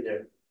Russia to be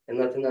there and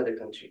not another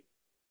country.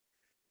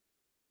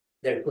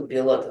 There could be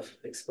a lot of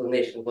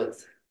explanation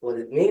what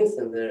it means,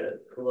 and there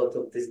are a lot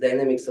of these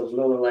dynamics of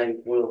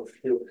non-aligned world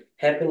still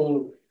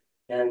happening,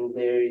 and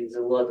there is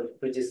a lot of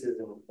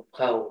criticism of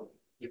how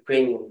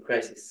Ukrainian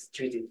crisis is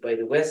treated by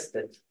the West,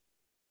 that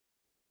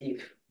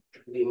if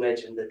we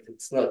imagine that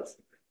it's not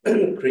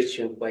a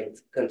Christian white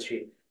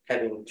country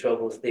having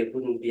troubles, they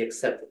wouldn't be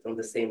accepted on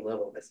the same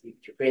level as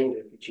Ukrainian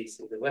refugees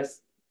in the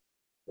West.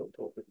 We'll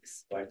talk with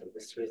this part of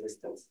this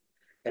resistance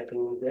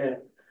happening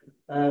there.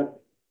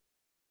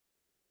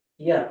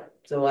 Yeah,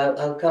 so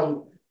I'll come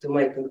to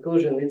my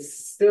conclusion. It's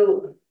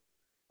still,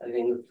 I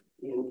mean,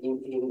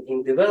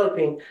 in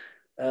developing,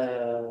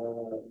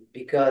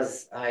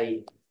 because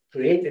I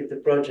created the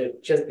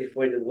project just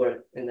before the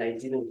war, and I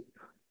didn't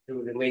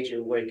do the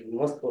major work in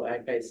Moscow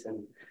archives,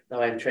 and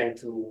now I'm trying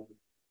to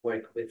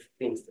work with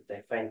things that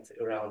I find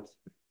around,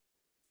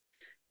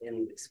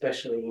 and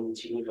especially in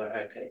Geneva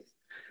archives.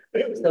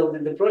 So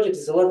the project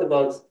is a lot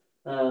about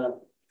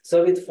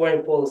Soviet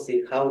foreign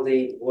policy, how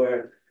they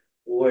were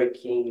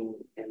working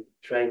and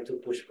trying to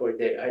push for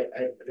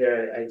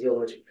their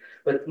ideology.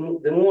 But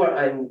the more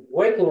I'm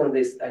working on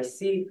this, I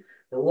see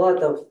a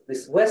lot of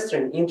this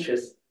Western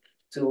interest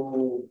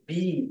to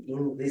be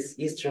in this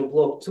Eastern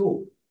Bloc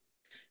too.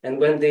 And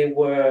when they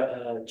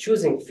were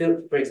choosing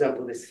film, for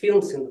example, this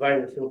films in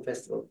Varna Film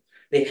Festival,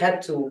 they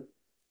had to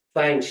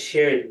find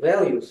shared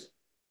values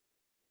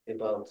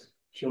about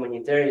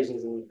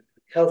humanitarianism,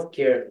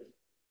 healthcare,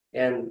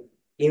 and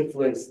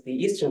influence the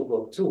Eastern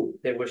Bloc too.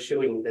 They were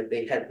showing that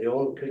they had their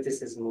own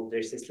criticism of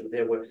their system.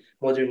 They were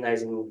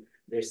modernizing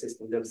their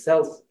system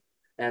themselves,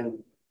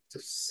 and to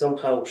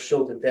somehow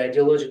show that the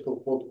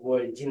ideological Cold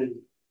War didn't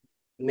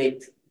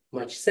make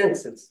much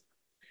sense.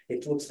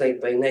 It looks like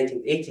by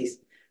 1980s,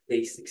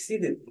 they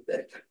succeeded in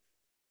that.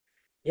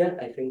 Yeah,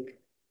 I think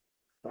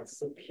I'll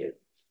stop here.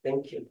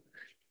 Thank you.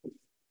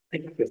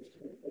 Thank you.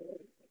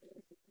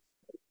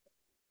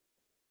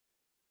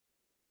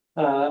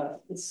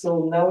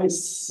 So now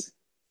is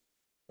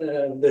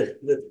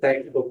the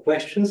technical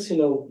questions,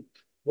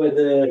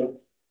 whether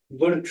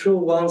virtual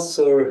ones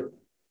or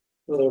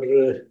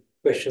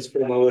questions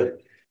from our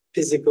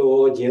physical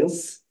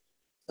audience.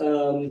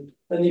 And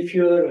if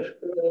you're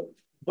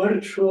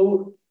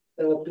virtual,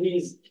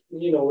 please,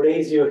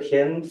 raise your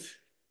hand,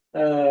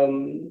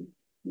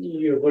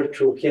 your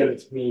virtual hand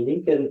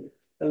meaning,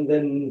 and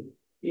then,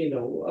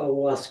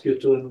 I'll ask you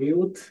to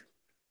unmute.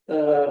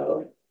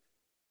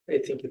 I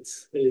think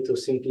it's a little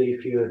simply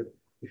if you're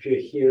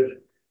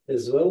here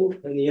as well.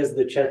 And yes,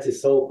 the chat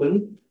is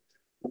open,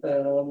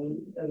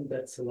 and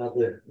that's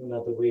another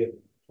way of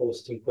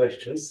posting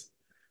questions.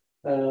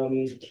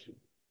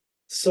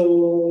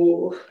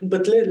 So,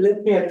 but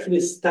let me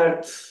actually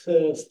start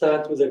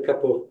with a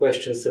couple of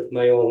questions of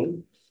my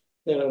own.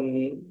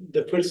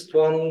 The first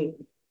one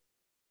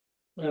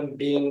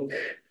being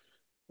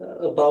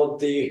about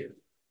the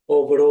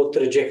overall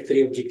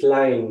trajectory of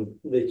decline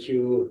that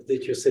you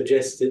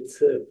suggested,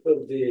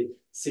 of the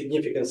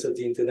significance of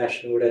the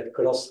International Red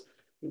Cross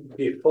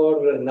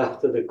before and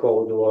after the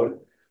Cold War.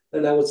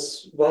 And I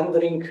was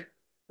wondering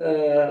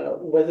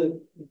whether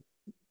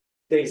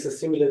there is a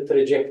similar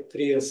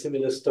trajectory and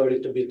similar story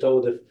to be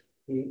told of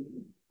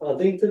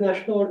other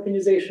international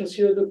organizations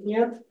you're looking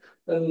at,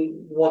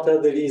 and what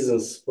are the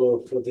reasons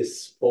for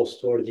this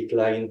post-war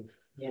decline?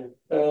 Yeah.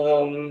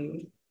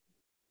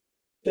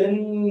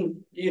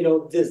 Then,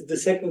 the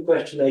second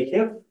question I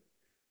have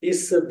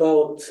is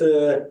about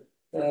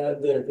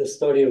the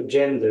story of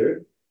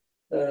gender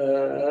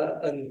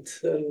and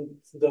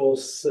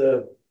those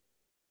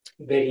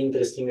very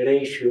interesting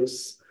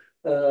ratios,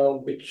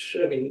 which,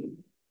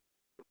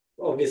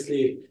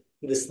 obviously,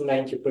 this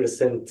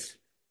 90%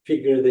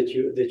 figure that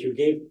you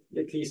gave,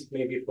 at least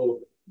maybe for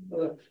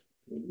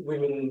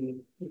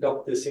women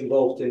doctors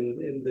involved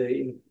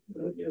in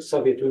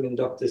Soviet women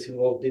doctors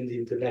involved in the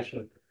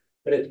International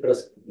Red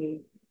Cross.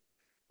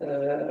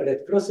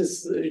 Red Cross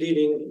is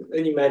really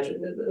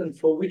unimaginable. And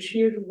for which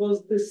year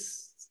was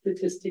this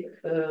statistic?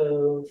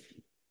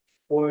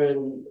 For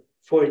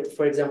for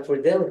example,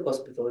 for Delhi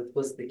Hospital, it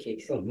was the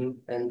case. Mhm.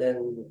 And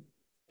then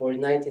for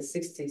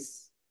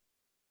 1960s,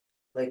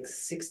 like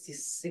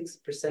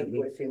 66%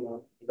 were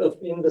female.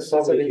 In the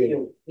Soviet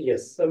Union.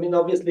 Yes. I mean,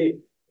 obviously,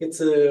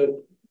 it's a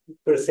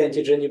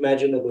percentage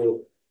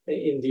unimaginable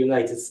in the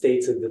United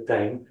States at the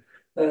time.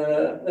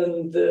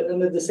 And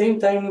at the same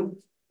time,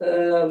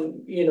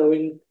 you know,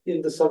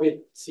 in the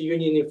Soviet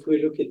Union, if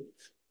we look at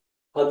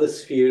other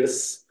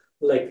spheres,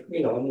 like,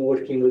 you know, I'm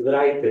working with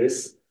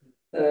writers,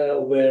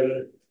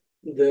 where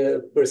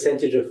the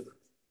percentage of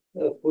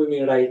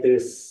women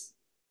writers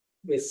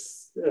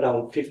is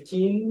around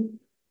 15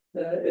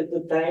 at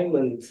the time,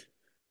 and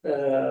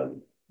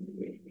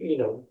you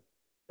know,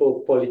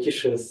 for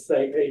politicians,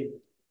 I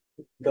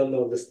don't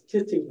know the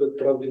statistics, but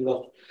probably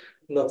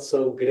not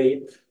so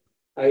great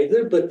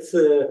either. But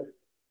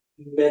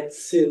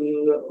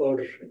medicine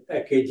or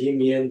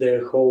academia and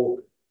their whole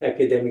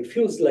academic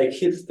fields like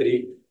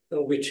history,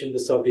 which in the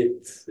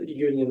Soviet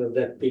Union of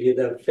that period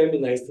are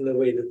feminized in a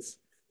way that's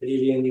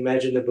really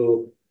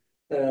unimaginable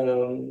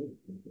in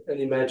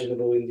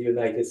the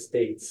United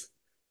States.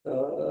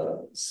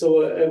 So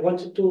I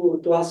wanted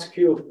to ask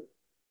you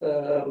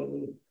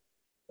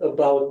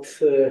about,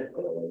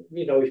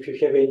 you know, if you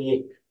have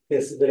any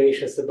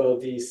considerations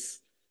about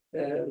these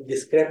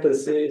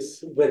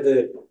discrepancies,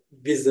 whether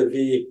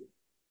vis-a-vis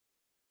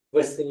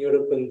Western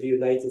Europe and the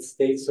United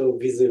States, or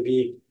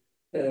vis-a-vis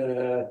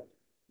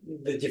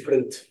the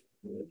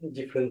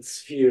different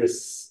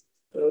spheres,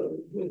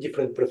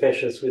 different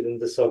professions within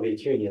the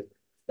Soviet Union.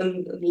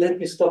 And let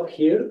me stop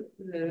here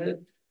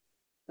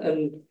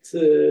and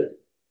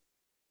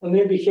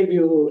maybe have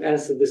you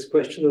answer this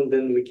question, and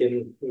then we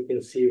can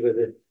see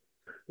whether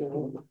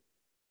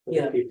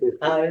people.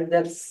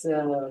 That's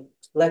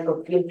lack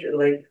of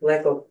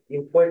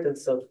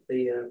importance of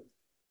the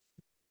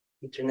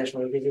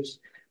international relations.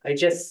 I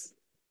just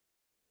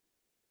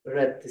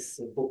read this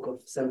book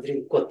of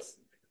Sandrine Kot.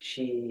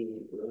 She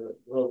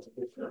wrote a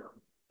book,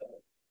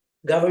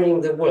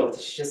 Governing the World.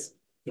 It's just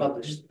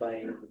published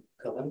by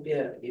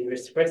Columbia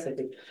University Press, I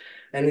think.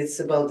 And it's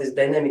about these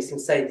dynamics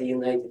inside the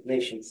United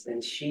Nations.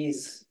 And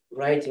she's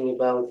writing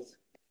about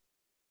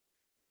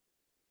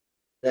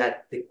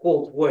that the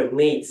Cold War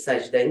made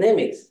such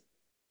dynamics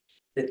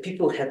that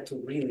people had to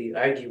really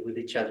argue with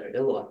each other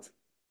a lot.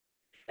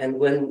 And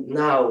when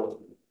now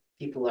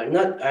people are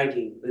not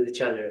arguing with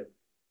each other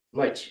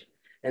much,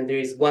 and there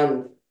is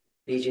one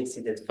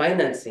agency that's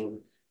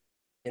financing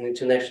an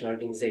international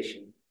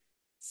organization,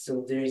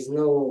 so there is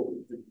no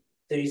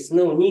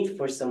need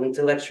for some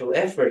intellectual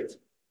effort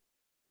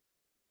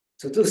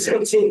to do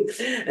something,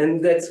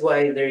 and that's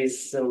why there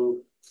is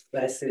some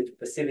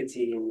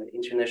passivity in the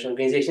international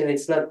organization.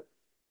 It's not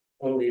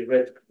only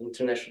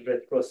International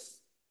Red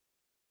Cross,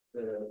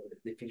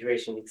 the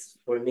Federation, it's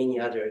for many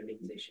other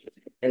organizations.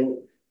 And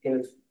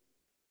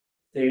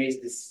there is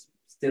this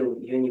still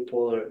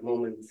unipolar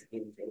moment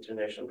in the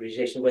international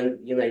organization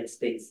when the United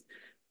States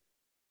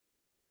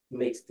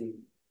makes the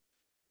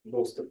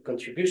most of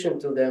contribution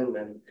to them,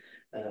 and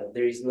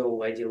there is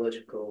no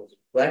ideological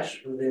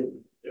clash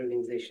within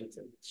organizations.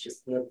 And it's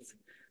just not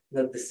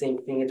the same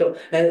thing at all.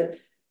 And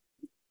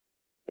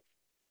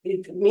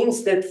it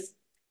means that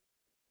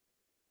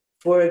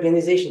for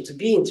organization to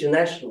be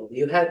international,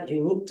 you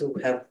need to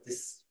have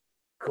this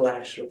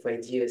clash of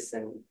ideas,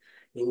 and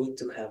you need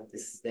to have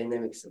this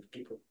dynamics of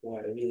people who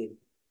are really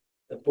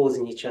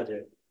opposing each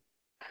other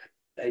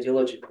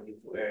ideologically.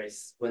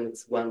 Whereas when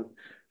it's one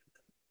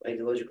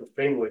ideological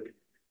framework,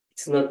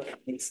 it's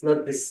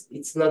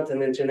not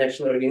an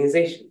international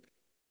organization.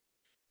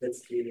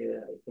 That's I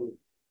think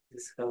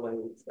this is how I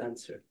would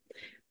answer.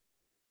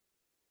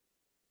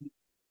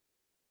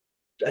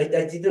 I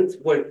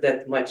didn't work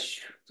that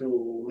much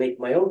to make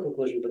my own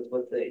conclusion, but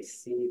what I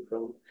see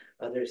from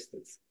others,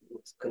 that's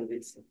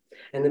convincing.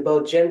 And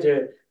about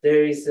gender,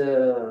 there is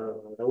a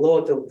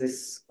lot of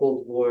this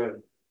Cold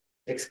War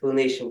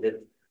explanation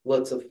that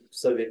lots of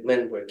Soviet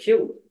men were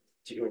killed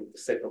during the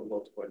Second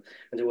World War,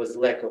 and there was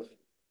lack of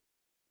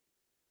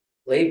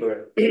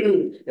labor,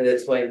 and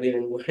that's why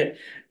women were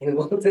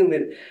involved in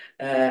it.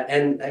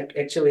 And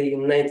actually,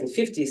 in the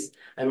 1950s,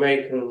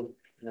 American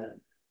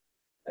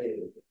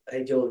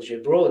ideology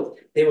abroad,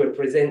 they were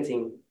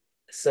presenting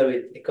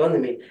Soviet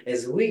economy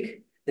as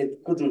weak,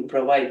 that couldn't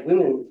provide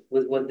women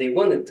with what they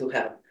wanted to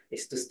have,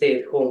 is to stay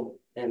at home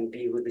and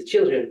be with the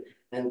children.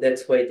 And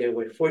that's why they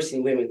were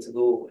forcing women to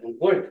go and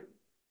work.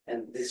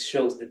 And this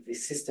shows that the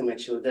system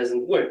actually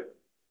doesn't work.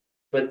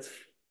 But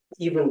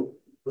even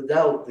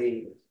without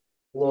the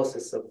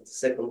losses of the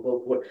Second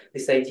World War,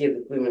 this idea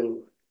that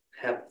women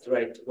have the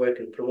right to work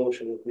and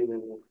promotion of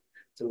women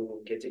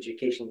to get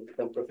education,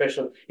 become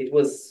professional, it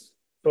was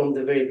from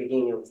the very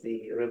beginning of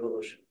the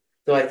revolution.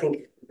 So I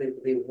think the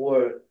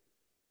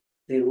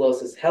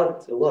losses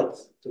helped a lot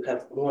to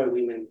have more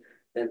women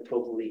than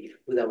probably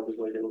without the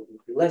war there would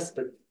be less,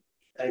 but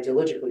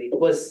ideologically it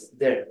was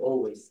there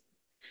always.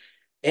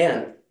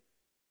 And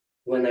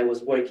when I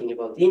was working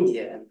about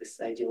India and this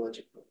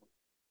ideological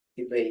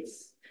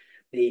debates,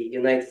 the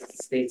United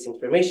States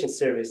Information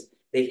Service,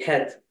 they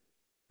had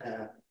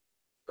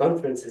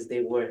conferences,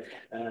 they were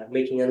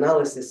making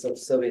analysis of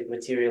Soviet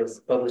materials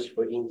published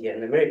for India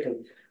and American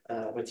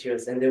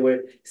materials, and they were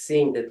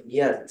saying that,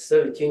 yeah, the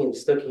Soviet Union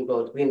is talking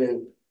about women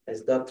as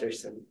doctors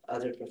and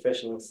other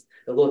professionals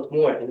a lot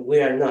more, and we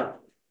are not.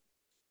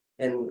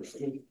 And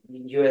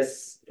the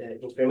US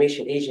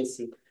Information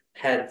Agency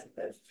had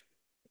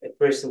a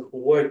person who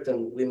worked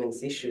on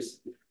women's issues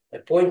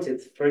appointed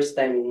first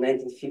time in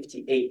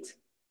 1958.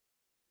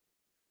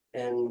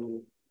 And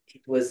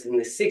it was in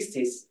the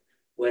 60s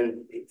when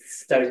it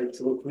started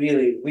to look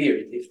really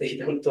weird if they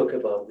don't talk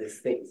about these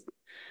things.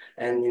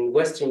 And in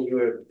Western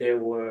Europe, they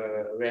were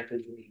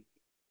rapidly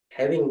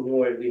having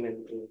more women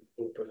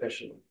in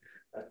professional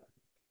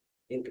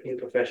in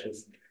professions.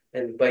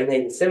 And by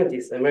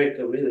 1970s,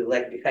 America really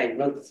lagged behind,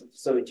 not the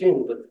Soviet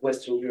Union, but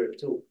Western Europe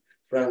too,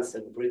 France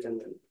and Britain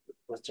and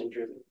Western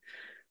Germany.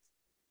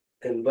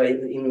 And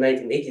in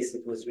 1980s,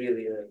 it was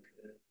really like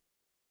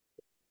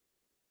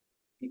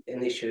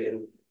an issue.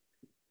 And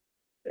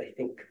I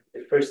think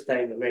the first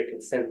time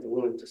Americans sent a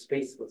woman to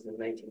space was in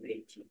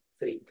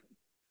 1983.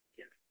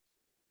 Yeah.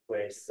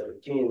 Whereas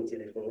Soviet Union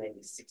did it in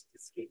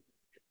 1960s.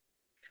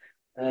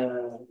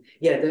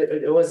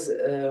 There was,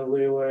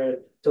 we were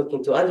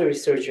talking to other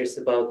researchers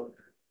about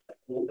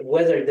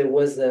whether there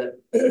was a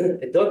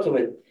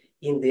document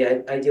in the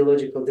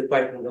ideological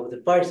department of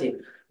the party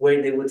where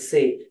they would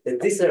say that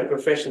these are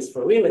professions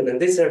for women and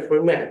these are for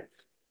men.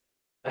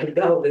 I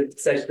doubt that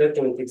such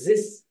document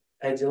exists.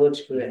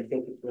 Ideologically, I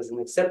think it was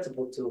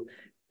unacceptable to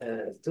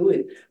do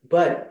it,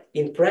 but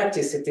in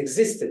practice, it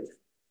existed.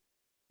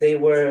 They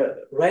were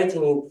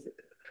writing it,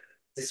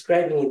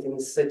 describing it in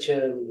such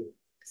a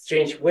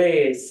strange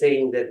way,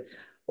 saying that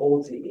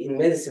in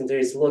medicine there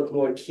is a lot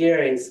more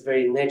care and it's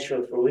very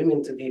natural for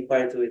women to be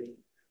part of it.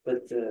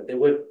 But there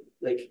were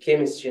like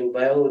chemistry and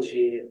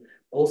biology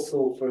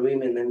also for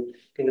women, and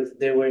kind of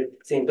they were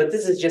saying, but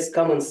this is just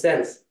common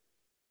sense.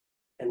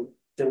 And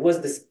there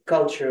was this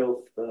culture of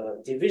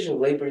division,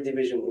 labor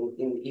division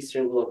in the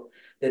Eastern Bloc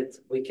that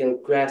we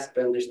can grasp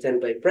and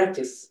understand by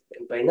practice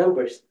and by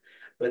numbers,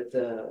 but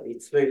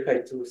it's very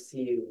hard to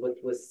see what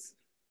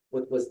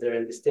was their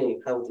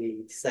understanding, how they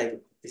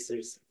decided this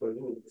is for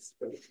women, this is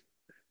for men.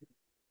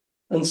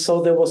 And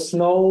so there was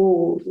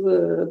no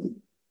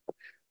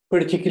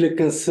particular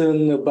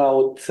concern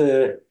about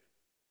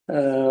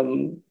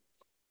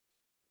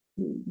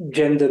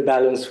gender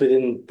balance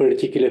within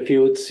particular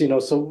fields,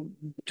 so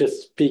just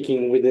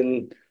speaking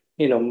within,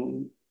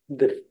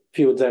 the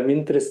fields I'm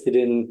interested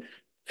in,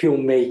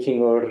 filmmaking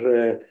or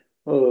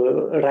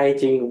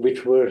writing,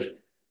 which were,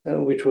 at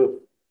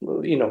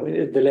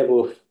the level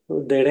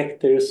of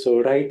directors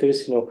or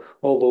writers,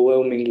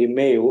 overwhelmingly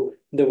male.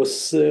 There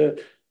was,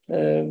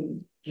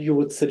 you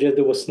would suggest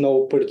there was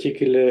no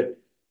particular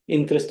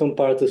interest on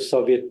part of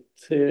Soviet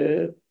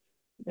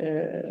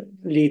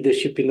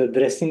leadership in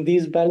addressing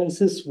these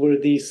balances? Were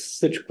these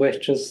such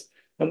questions?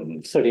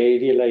 I'm sorry, I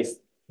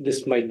realized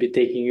this might be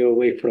taking you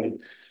away from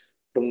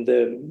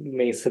the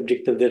main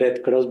subject of the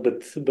Red Cross,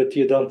 but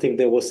you don't think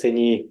there was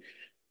any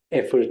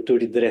effort to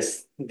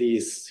redress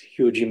these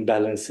huge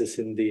imbalances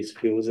in these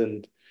fields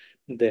and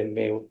the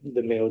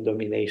male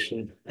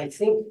domination?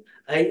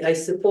 I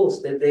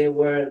suppose that they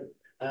were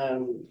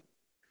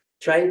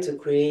trying to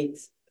create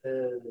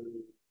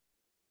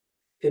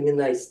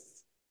feminized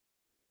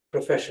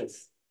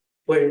professions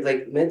where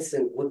like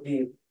medicine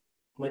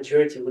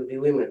majority would be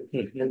women.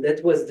 Mm-hmm. And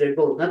that was their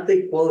goal, not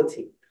the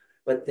equality,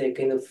 but they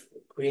kind of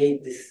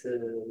create this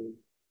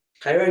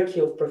hierarchy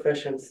of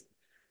professions,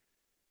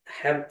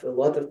 have a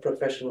lot of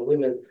professional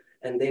women,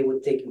 and they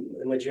would take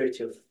the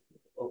majority of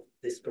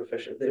this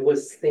profession. There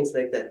was things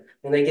like that.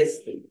 And I guess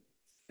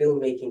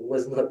filmmaking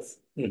was not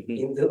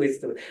in the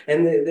list of it.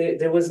 And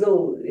there was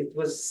no, it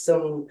was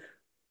some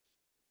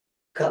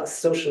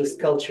socialist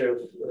culture of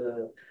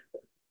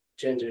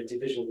gender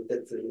division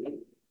that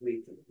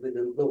we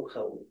don't know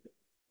how.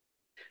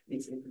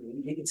 It's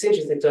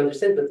interesting to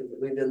understand, but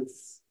we don't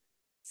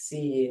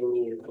see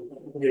any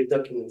clear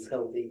documents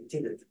how they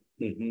did it.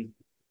 Mm-hmm.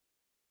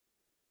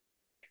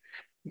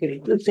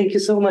 Okay, thank you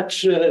so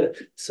much.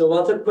 So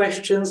other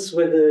questions,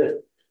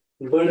 whether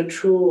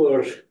virtual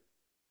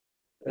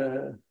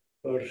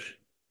or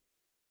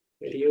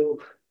you?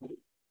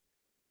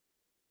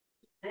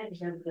 I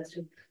actually have a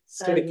question.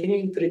 Sorry, can you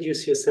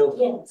introduce yourself?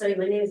 Yeah, sorry,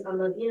 my name is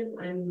Anna-Dian.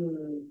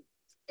 I'm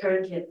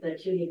currently at the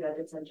Geneva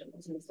Graduate Institute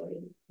as an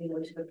historian in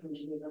from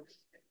Geneva.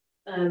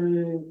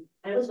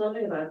 I was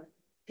wondering about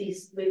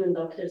these women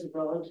doctors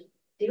abroad.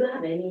 Do you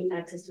have any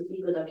access to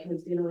legal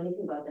documents? Do you know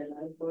anything about their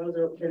life or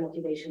their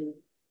motivation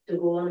to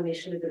go on a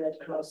mission with the Red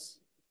Cross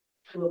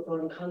to a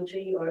foreign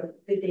country? Or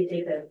did they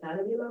take their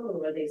family along, or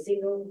were they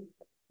single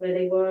where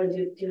they were?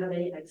 Do you have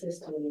any access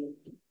to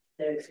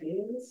their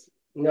experience?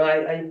 No,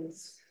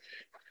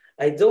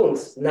 I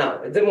don't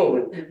now at the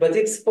moment, but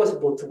it's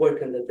possible to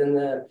work on that.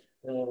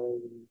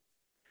 And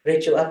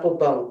Rachel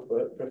Applebaum,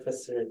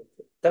 professor at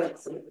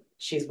Tufts,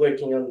 she's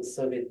working on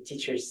Soviet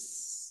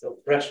teachers of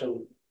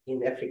Russian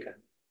in Africa,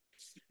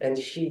 and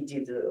she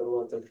did a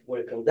lot of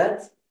work on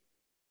that.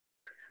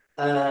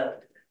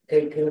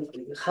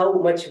 How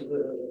much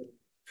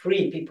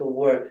free people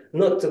were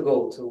not to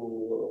go to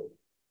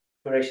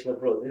operation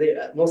abroad.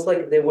 Most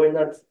likely they were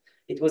not.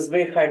 It was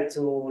very hard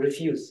to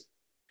refuse.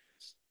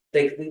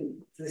 Like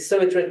the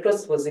Soviet Red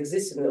Cross was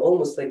existing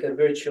almost like a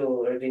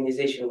virtual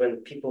organization when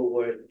people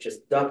were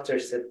just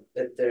doctors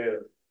at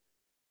their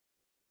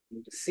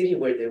city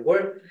where they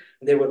were.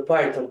 They were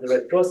part of the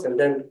Red Cross, and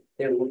then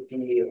there would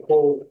be a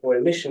call for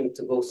a mission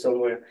to go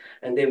somewhere,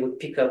 and they would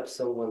pick up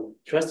someone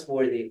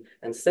trustworthy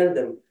and send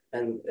them.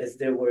 And as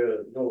there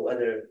were no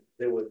other,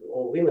 they were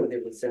all women, they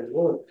would send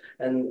women.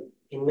 And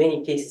in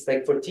many cases,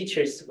 like for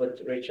teachers,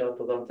 what Rachel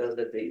Applebaum tells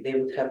that they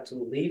would have to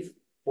leave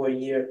for a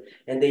year,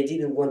 and they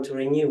didn't want to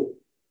renew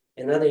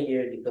another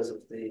year because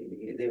of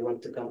they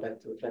want to come back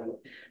to the family.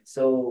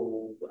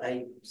 So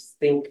I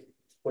think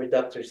for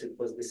doctors it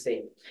was the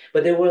same,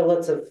 but there were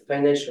lots of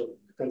financial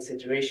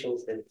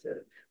considerations that,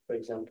 for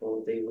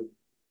example, they would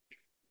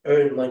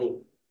earn money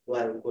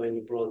while going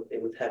abroad. They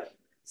would have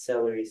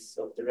salaries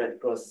of the Red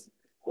Cross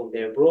when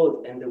they're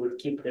abroad, and they would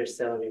keep their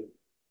salary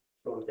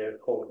from their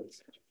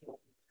homes.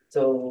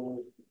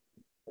 So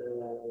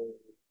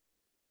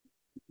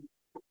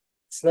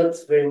it's not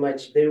very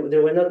much. They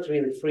were not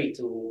really free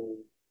to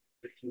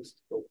refuse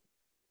to go.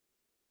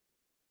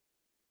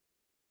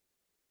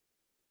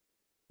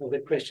 Other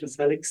questions,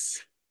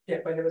 Alex? Yeah,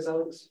 my name is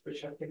Alex,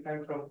 which I think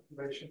I'm from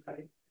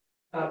Shanghai.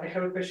 I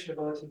have a question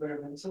about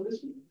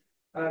environmentalism.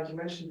 You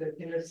mentioned that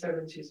in the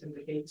 70s and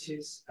the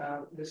 80s,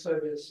 the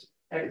Soviets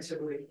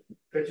actively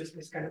produced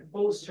these kind of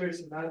posters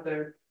and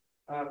other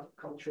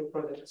cultural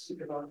products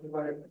about the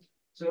environment.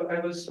 So I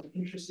was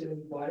interested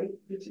in why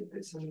they did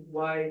this and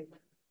why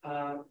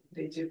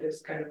they did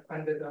this kind of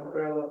under the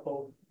umbrella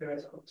of the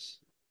Red Cross.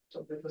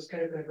 So that was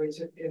kind of an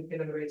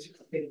innovative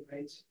thing,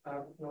 right?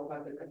 No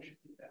other country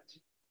did that.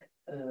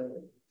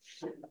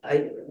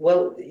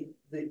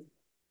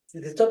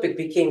 The topic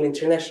became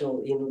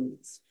international in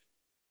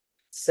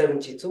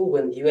 1972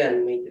 when the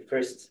UN made the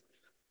first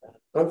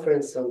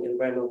conference on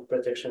environmental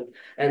protection,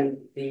 and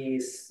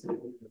the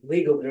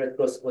League of the Red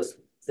Cross was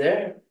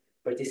there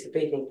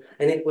participating,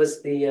 and it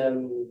was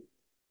the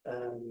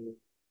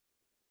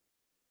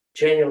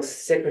General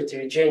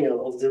Secretary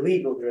General of the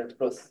League of the Red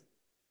Cross,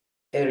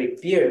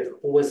 Eric Beard,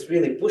 who was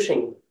really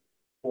pushing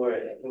for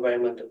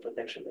environmental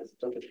protection as a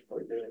topic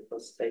for the Red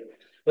Cross state.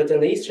 But in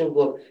the Eastern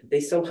Bloc,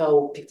 they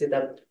somehow picked it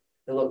up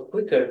a lot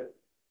quicker,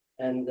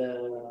 and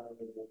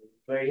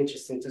very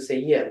interesting to say,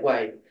 yeah,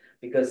 why?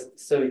 Because the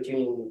Soviet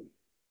Union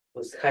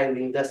was a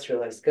highly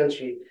industrialized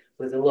country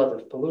with a lot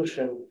of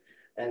pollution,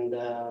 and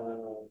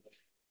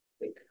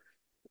like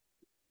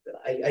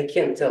I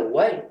can't tell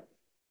why,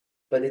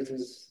 but it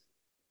was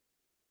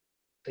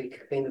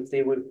like kind of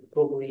they were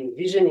probably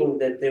envisioning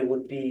that there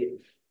would be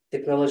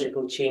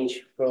technological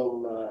change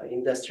from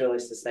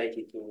industrialized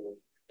society to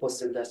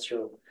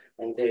post-industrial,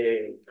 and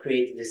they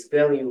create this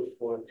value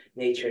for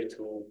nature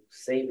to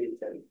save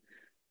it, and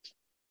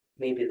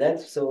maybe that.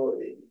 So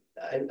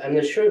I'm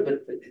not sure,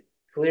 but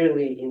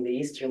clearly in the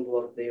Eastern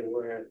Bloc they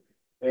were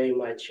very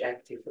much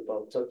active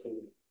about talking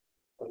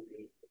on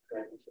the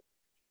ground.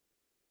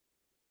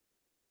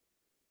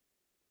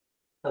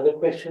 Other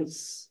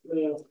questions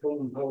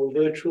from our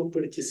virtual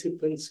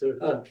participants?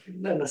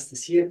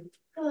 Anastasia?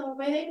 Hello,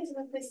 my name is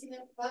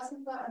Anastasia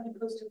Vlasenko. I'm a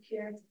postdoc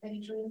here at the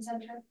Penny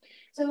Center.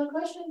 So the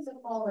question is the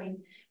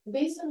following.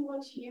 Based on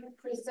what you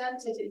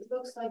presented, it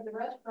looks like the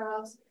Red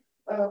Cross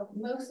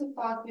mostly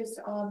focused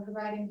on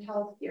providing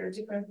healthcare,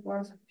 different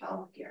forms of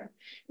healthcare.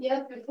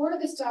 Yet before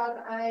this talk,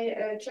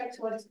 I checked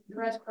what the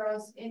Red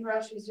Cross in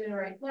Russia is doing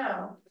right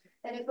now.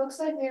 And it looks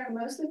like they are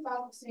mostly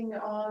focusing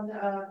on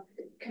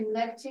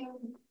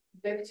connecting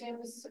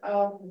victims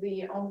of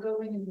the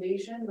ongoing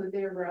invasion with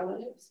their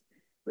relatives,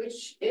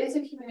 which is a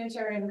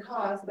humanitarian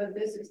cause, but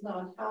this is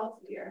not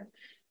healthcare.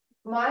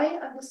 My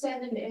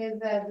understanding is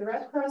that the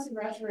Red Cross in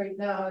Russia right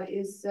now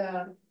is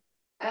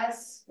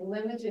as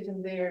limited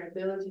in their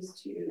abilities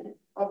to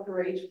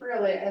operate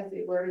freely as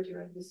they were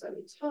during the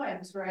Soviet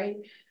times, right?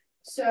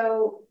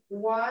 So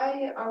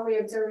why are we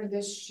observing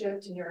this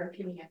shift, in your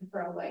opinion,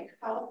 from like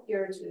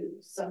healthcare to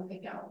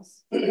something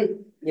else?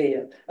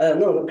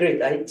 No,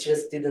 great. I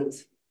just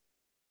didn't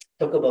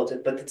talk about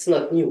it, but it's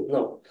not new,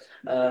 no.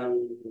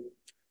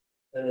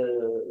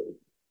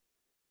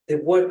 The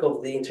work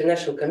of the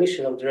International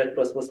Commission of the Red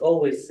Cross was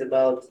always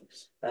about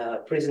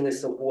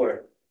prisoners of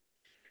war.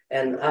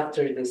 And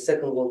after the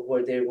Second World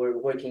War, they were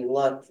working a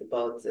lot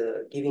about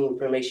giving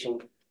information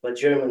about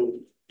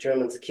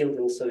Germans killed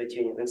in the Soviet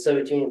Union. And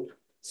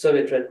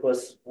Soviet Red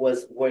Cross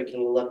was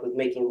working a lot with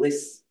making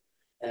lists,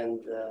 and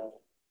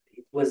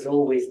it was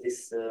always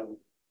this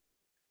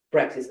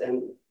practice.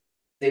 And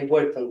they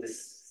worked on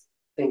this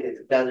thing,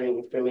 gathering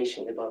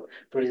information about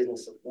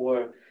prisoners of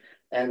war.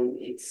 And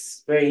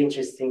it's very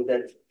interesting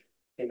that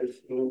in the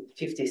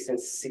 50s and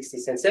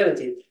 60s and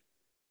 70s,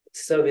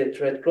 Soviet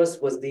Red Cross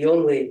was the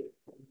only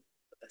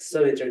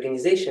Soviet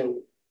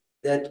organization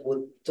that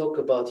would talk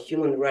about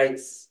human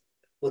rights,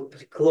 would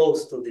be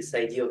close to this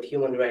idea of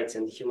human rights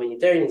and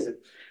humanitarianism.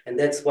 And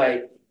that's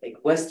why like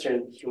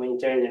Western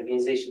humanitarian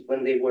organizations,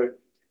 when they were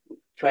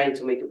trying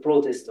to make a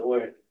protest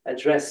or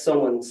address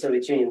someone in the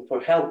Soviet Union for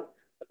help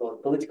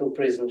about political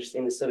prisoners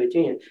in the Soviet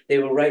Union, they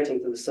were writing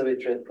to the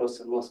Soviet Red Cross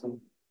in Moscow.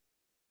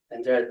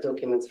 And there are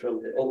documents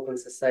from the Open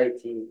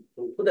Society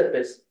in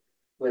Budapest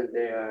when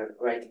they are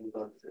writing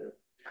about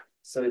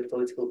Soviet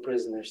political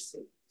prisoners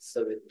in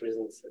Soviet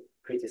prisons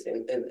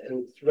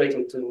and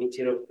writing to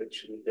Mitirov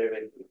actually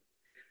directly.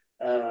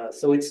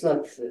 So it's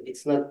not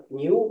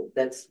new.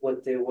 That's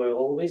what they were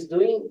always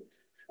doing.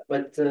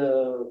 But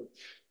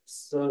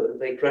so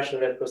like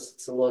Russian Red Cross,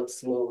 it's a lot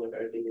smaller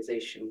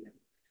organization.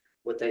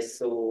 What I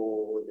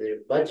saw, their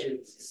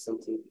budget is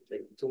something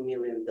like $2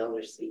 million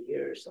a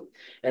year or something.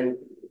 And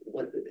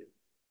what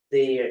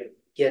they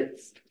get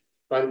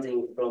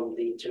funding from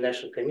the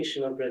International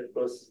Commission of Red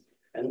Cross.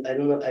 And I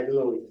don't know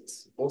if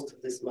it's, most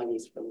of this money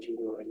is from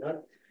Geneva or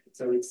not.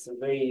 So it's a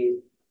very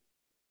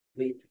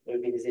big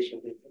organization,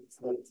 but it's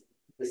not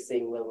the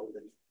same level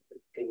that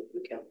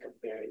we can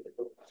compare it.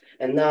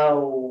 And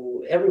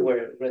now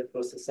everywhere Red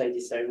Cross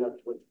societies are not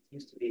what it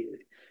used to be.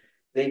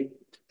 They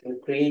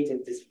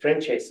created this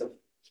franchise of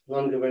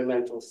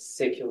non-governmental,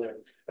 secular,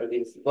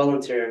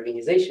 voluntary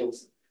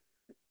organizations.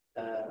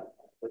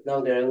 But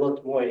now there are a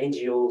lot more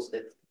NGOs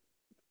that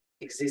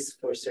exist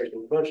for a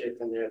certain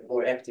project, and they're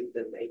more active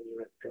than any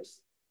Red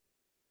Cross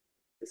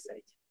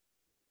society.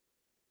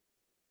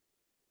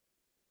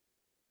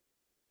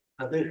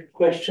 Other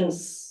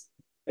questions?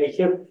 I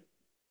have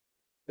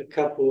a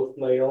couple of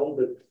my own,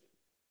 but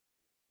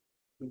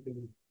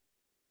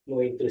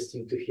more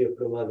interesting to hear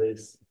from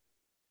others.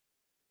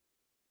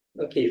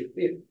 Okay,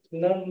 if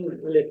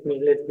none, let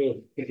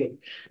me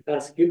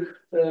ask you.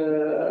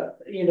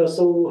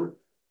 So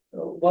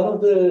one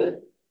of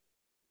the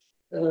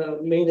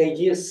main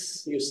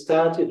ideas you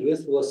started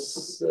with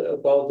was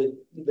about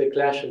the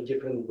clash of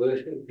different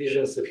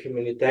visions of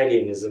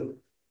humanitarianism,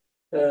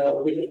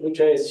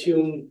 which I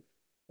assume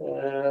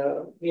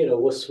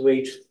was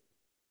waged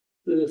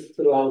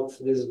throughout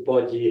this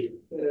body,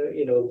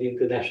 the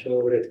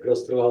International Red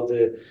Cross throughout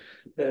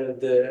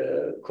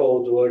the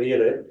Cold War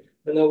era.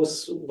 And I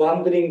was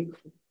wondering,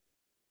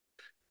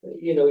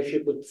 if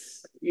you could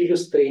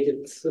illustrate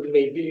it,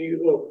 maybe,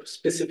 or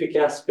specific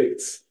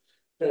aspects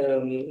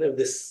of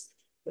this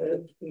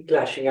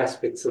clashing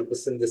aspects of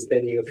this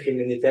understanding of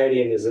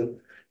humanitarianism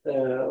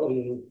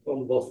on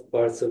both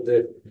parts of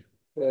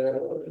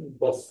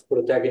both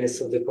protagonists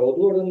of the Cold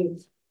War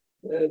and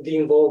the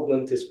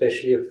involvement,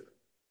 especially of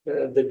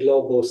the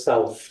Global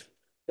South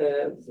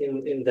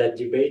in that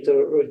debate,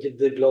 or did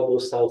the Global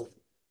South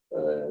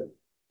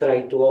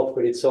try to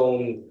offer its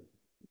own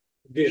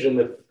vision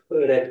of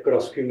Red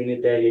Cross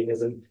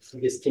humanitarianism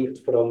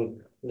distinct from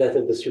that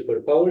of the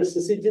superpowers,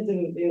 as it did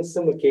in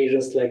some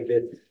occasions, like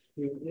the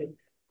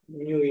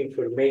new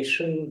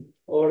information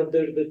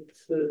order that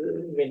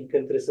many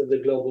countries of the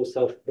Global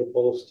South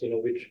proposed,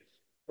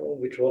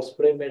 which was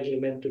primarily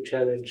meant to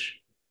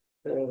challenge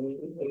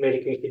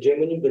American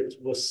hegemony, but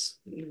was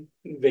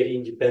very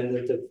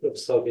independent of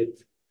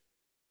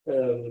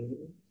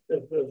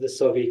the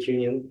Soviet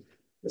Union.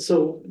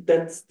 So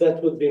that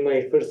would be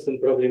my first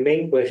and probably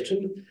main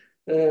question.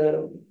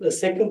 A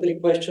secondary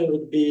question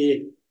would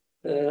be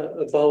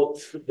about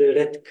the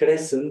Red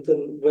Crescent,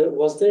 and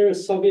was there a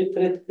Soviet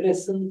Red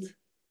Crescent,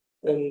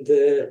 and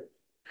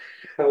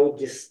how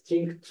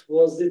distinct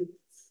was it,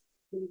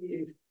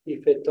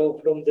 if at all,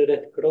 from the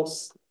Red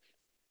Cross?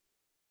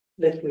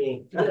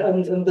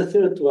 And the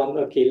third one,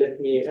 okay, let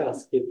me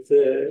ask it,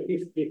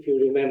 if you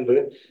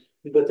remember,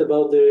 but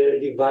about the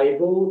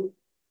revival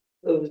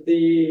of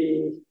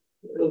the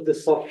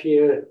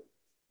Sofia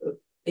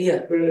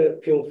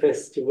Film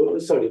Festival,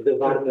 the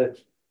Varna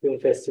Film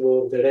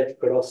Festival of the Red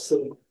Cross.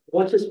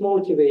 What is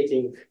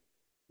motivating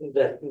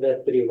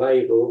that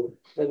revival?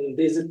 And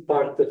is it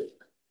part of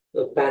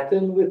a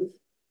pattern with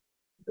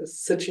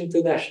such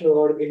international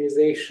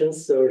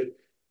organizations, or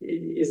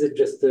is it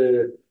just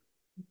a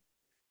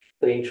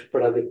strange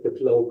product of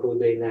local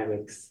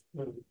dynamics?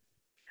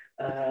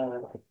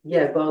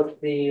 About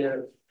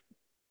the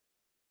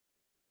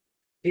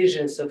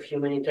visions of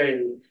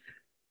humanitarianism.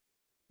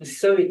 The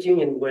Soviet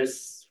Union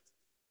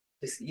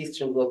this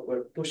Eastern Bloc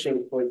were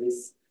pushing for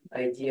this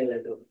idea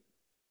of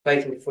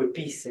fighting for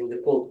peace in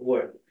the Cold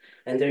War.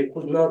 And there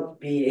could not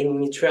be any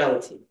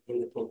neutrality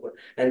in the Cold War.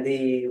 And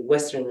the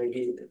Western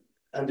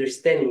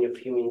understanding of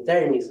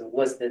humanitarianism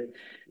was that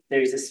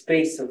there is a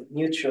space of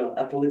neutral,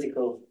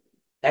 apolitical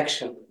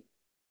action.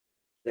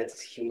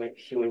 That's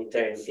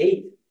humanitarian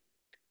aid.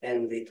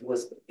 And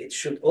it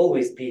should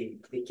always be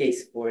the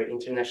case for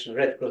International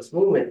Red Cross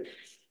movement.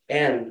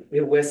 And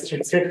the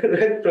Western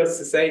Red Cross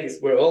societies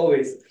were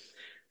always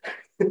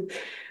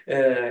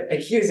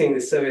accusing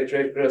the Soviet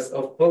Red Cross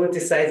of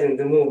politicizing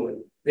the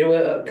movement. They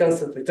were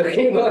constantly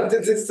talking about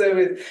the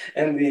Soviet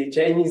and the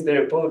Chinese.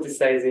 They're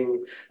politicizing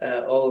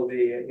all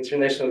the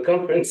international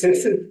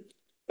conferences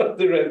of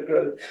the Red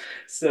Cross.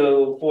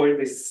 So for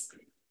this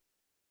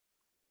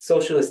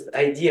socialist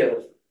idea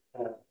of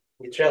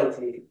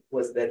neutrality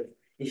was that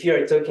if you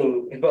are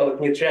talking about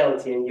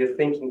neutrality and you're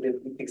thinking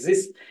that it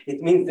exists,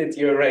 it means that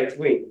you're right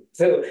wing.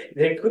 So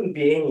there couldn't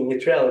be any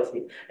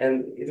neutrality.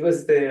 And it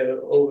was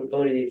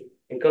already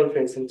a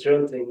conference in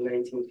Toronto in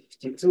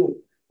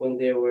 1952 when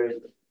they were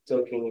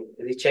talking,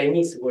 the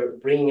Chinese were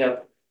bringing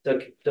up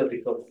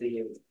topic of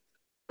the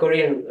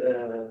Korean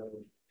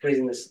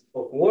prisoners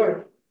of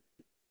war,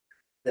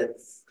 that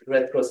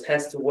Red Cross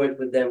has to work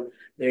with them.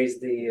 There is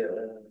the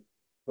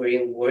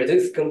Korean War,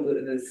 this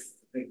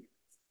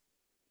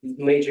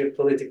major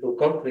political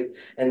conflict,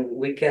 and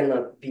we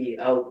cannot be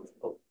out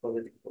of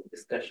political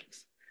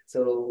discussions.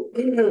 So,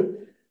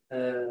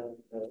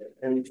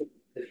 and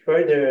the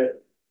further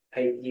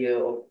idea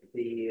of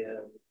the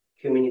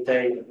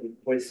humanitarian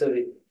for the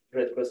Soviet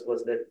Red Cross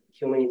was that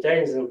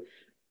humanitarianism,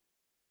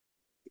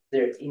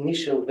 their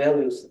initial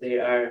values, they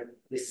are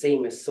the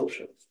same as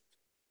socialism.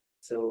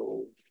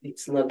 So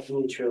it's not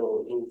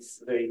neutral in its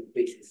very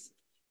basis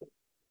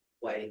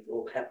why it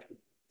all happened.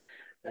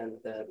 And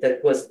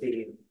that was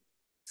the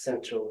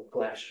central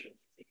clash of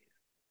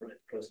the Red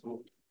Cross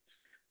movement.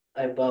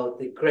 About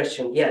the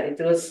question, yeah, it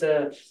was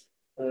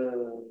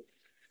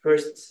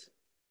first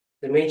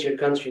the major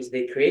countries,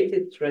 they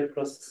created Red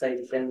Cross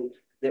societies, and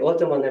the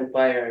Ottoman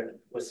Empire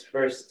was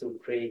first to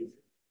create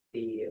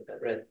the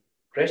Red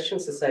Christian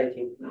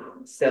society,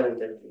 telling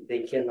that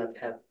they cannot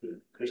have the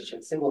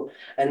Christian symbol.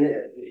 And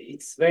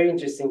it's very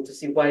interesting to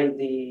see why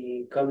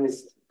the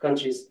communist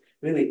countries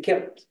really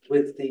kept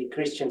with the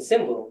Christian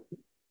symbol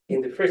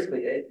in the first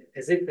place,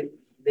 as if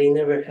they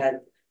never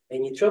had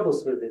any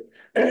troubles with it.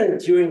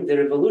 During the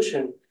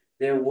revolution,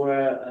 there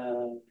were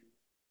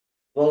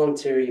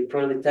voluntary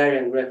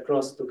proletarian Red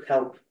Cross to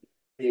help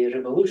the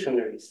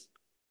revolutionaries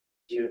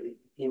in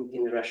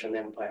the Russian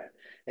Empire.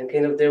 And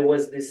kind of there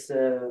was this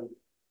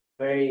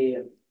very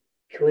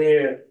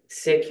clear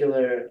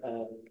secular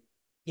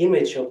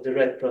image of the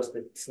Red Cross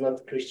that it's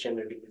not Christian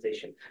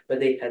organization, but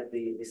they had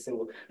the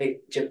symbol.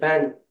 Like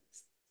Japan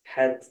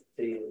had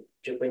the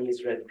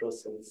Japanese Red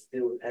Cross and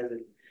still has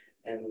it,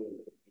 and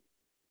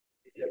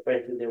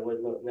apparently there was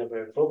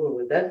never a problem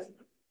with that.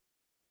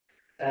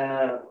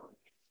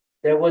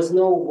 There was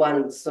no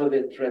one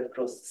Soviet Red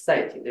Cross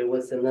society. There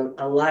was an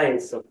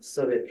alliance of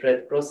Soviet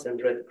Red Cross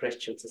and Red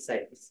Christian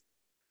societies.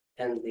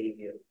 And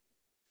the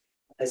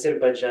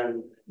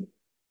Azerbaijan,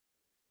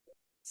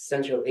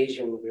 Central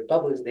Asian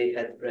republics, they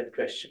had Red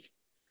Christian.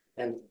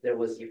 And there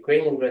was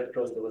Ukrainian Red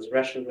Cross, there was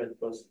Russian Red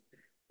Cross,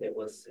 there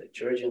was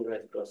Georgian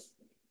Red Cross.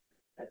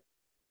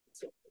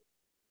 So,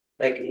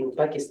 like in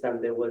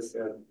Pakistan, there was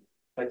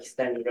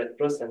Pakistani Red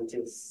Cross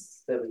until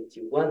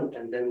 1971,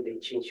 and then they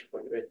changed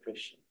for Red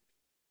Christian.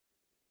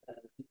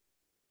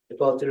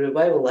 About the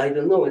revival, I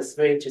don't know. It's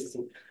very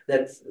interesting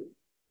that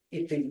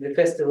the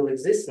festival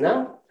exists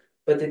now,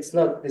 but it's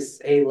not this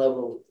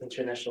A-level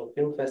international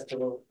film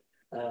festival.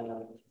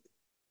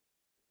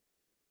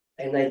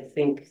 And I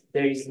think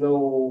there is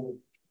no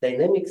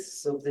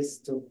dynamics of this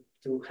to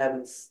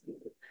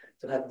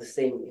have the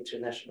same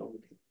international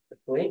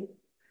play.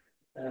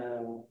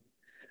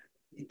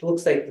 It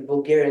looks like the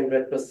Bulgarian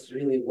Red Cross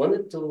really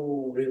wanted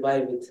to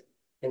revive it,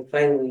 and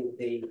finally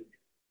they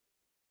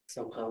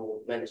somehow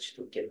managed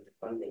to get the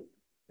funding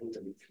into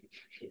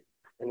it.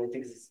 And it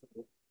exists.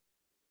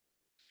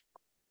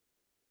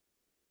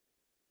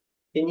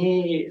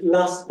 Any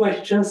last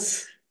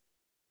questions?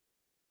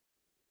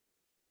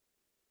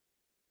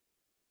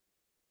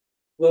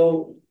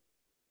 Well,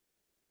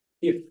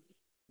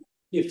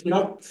 if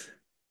not,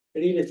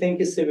 really thank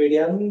you,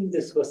 Severyan.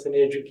 This was an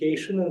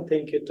education, and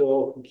thank you to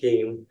all who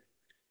came.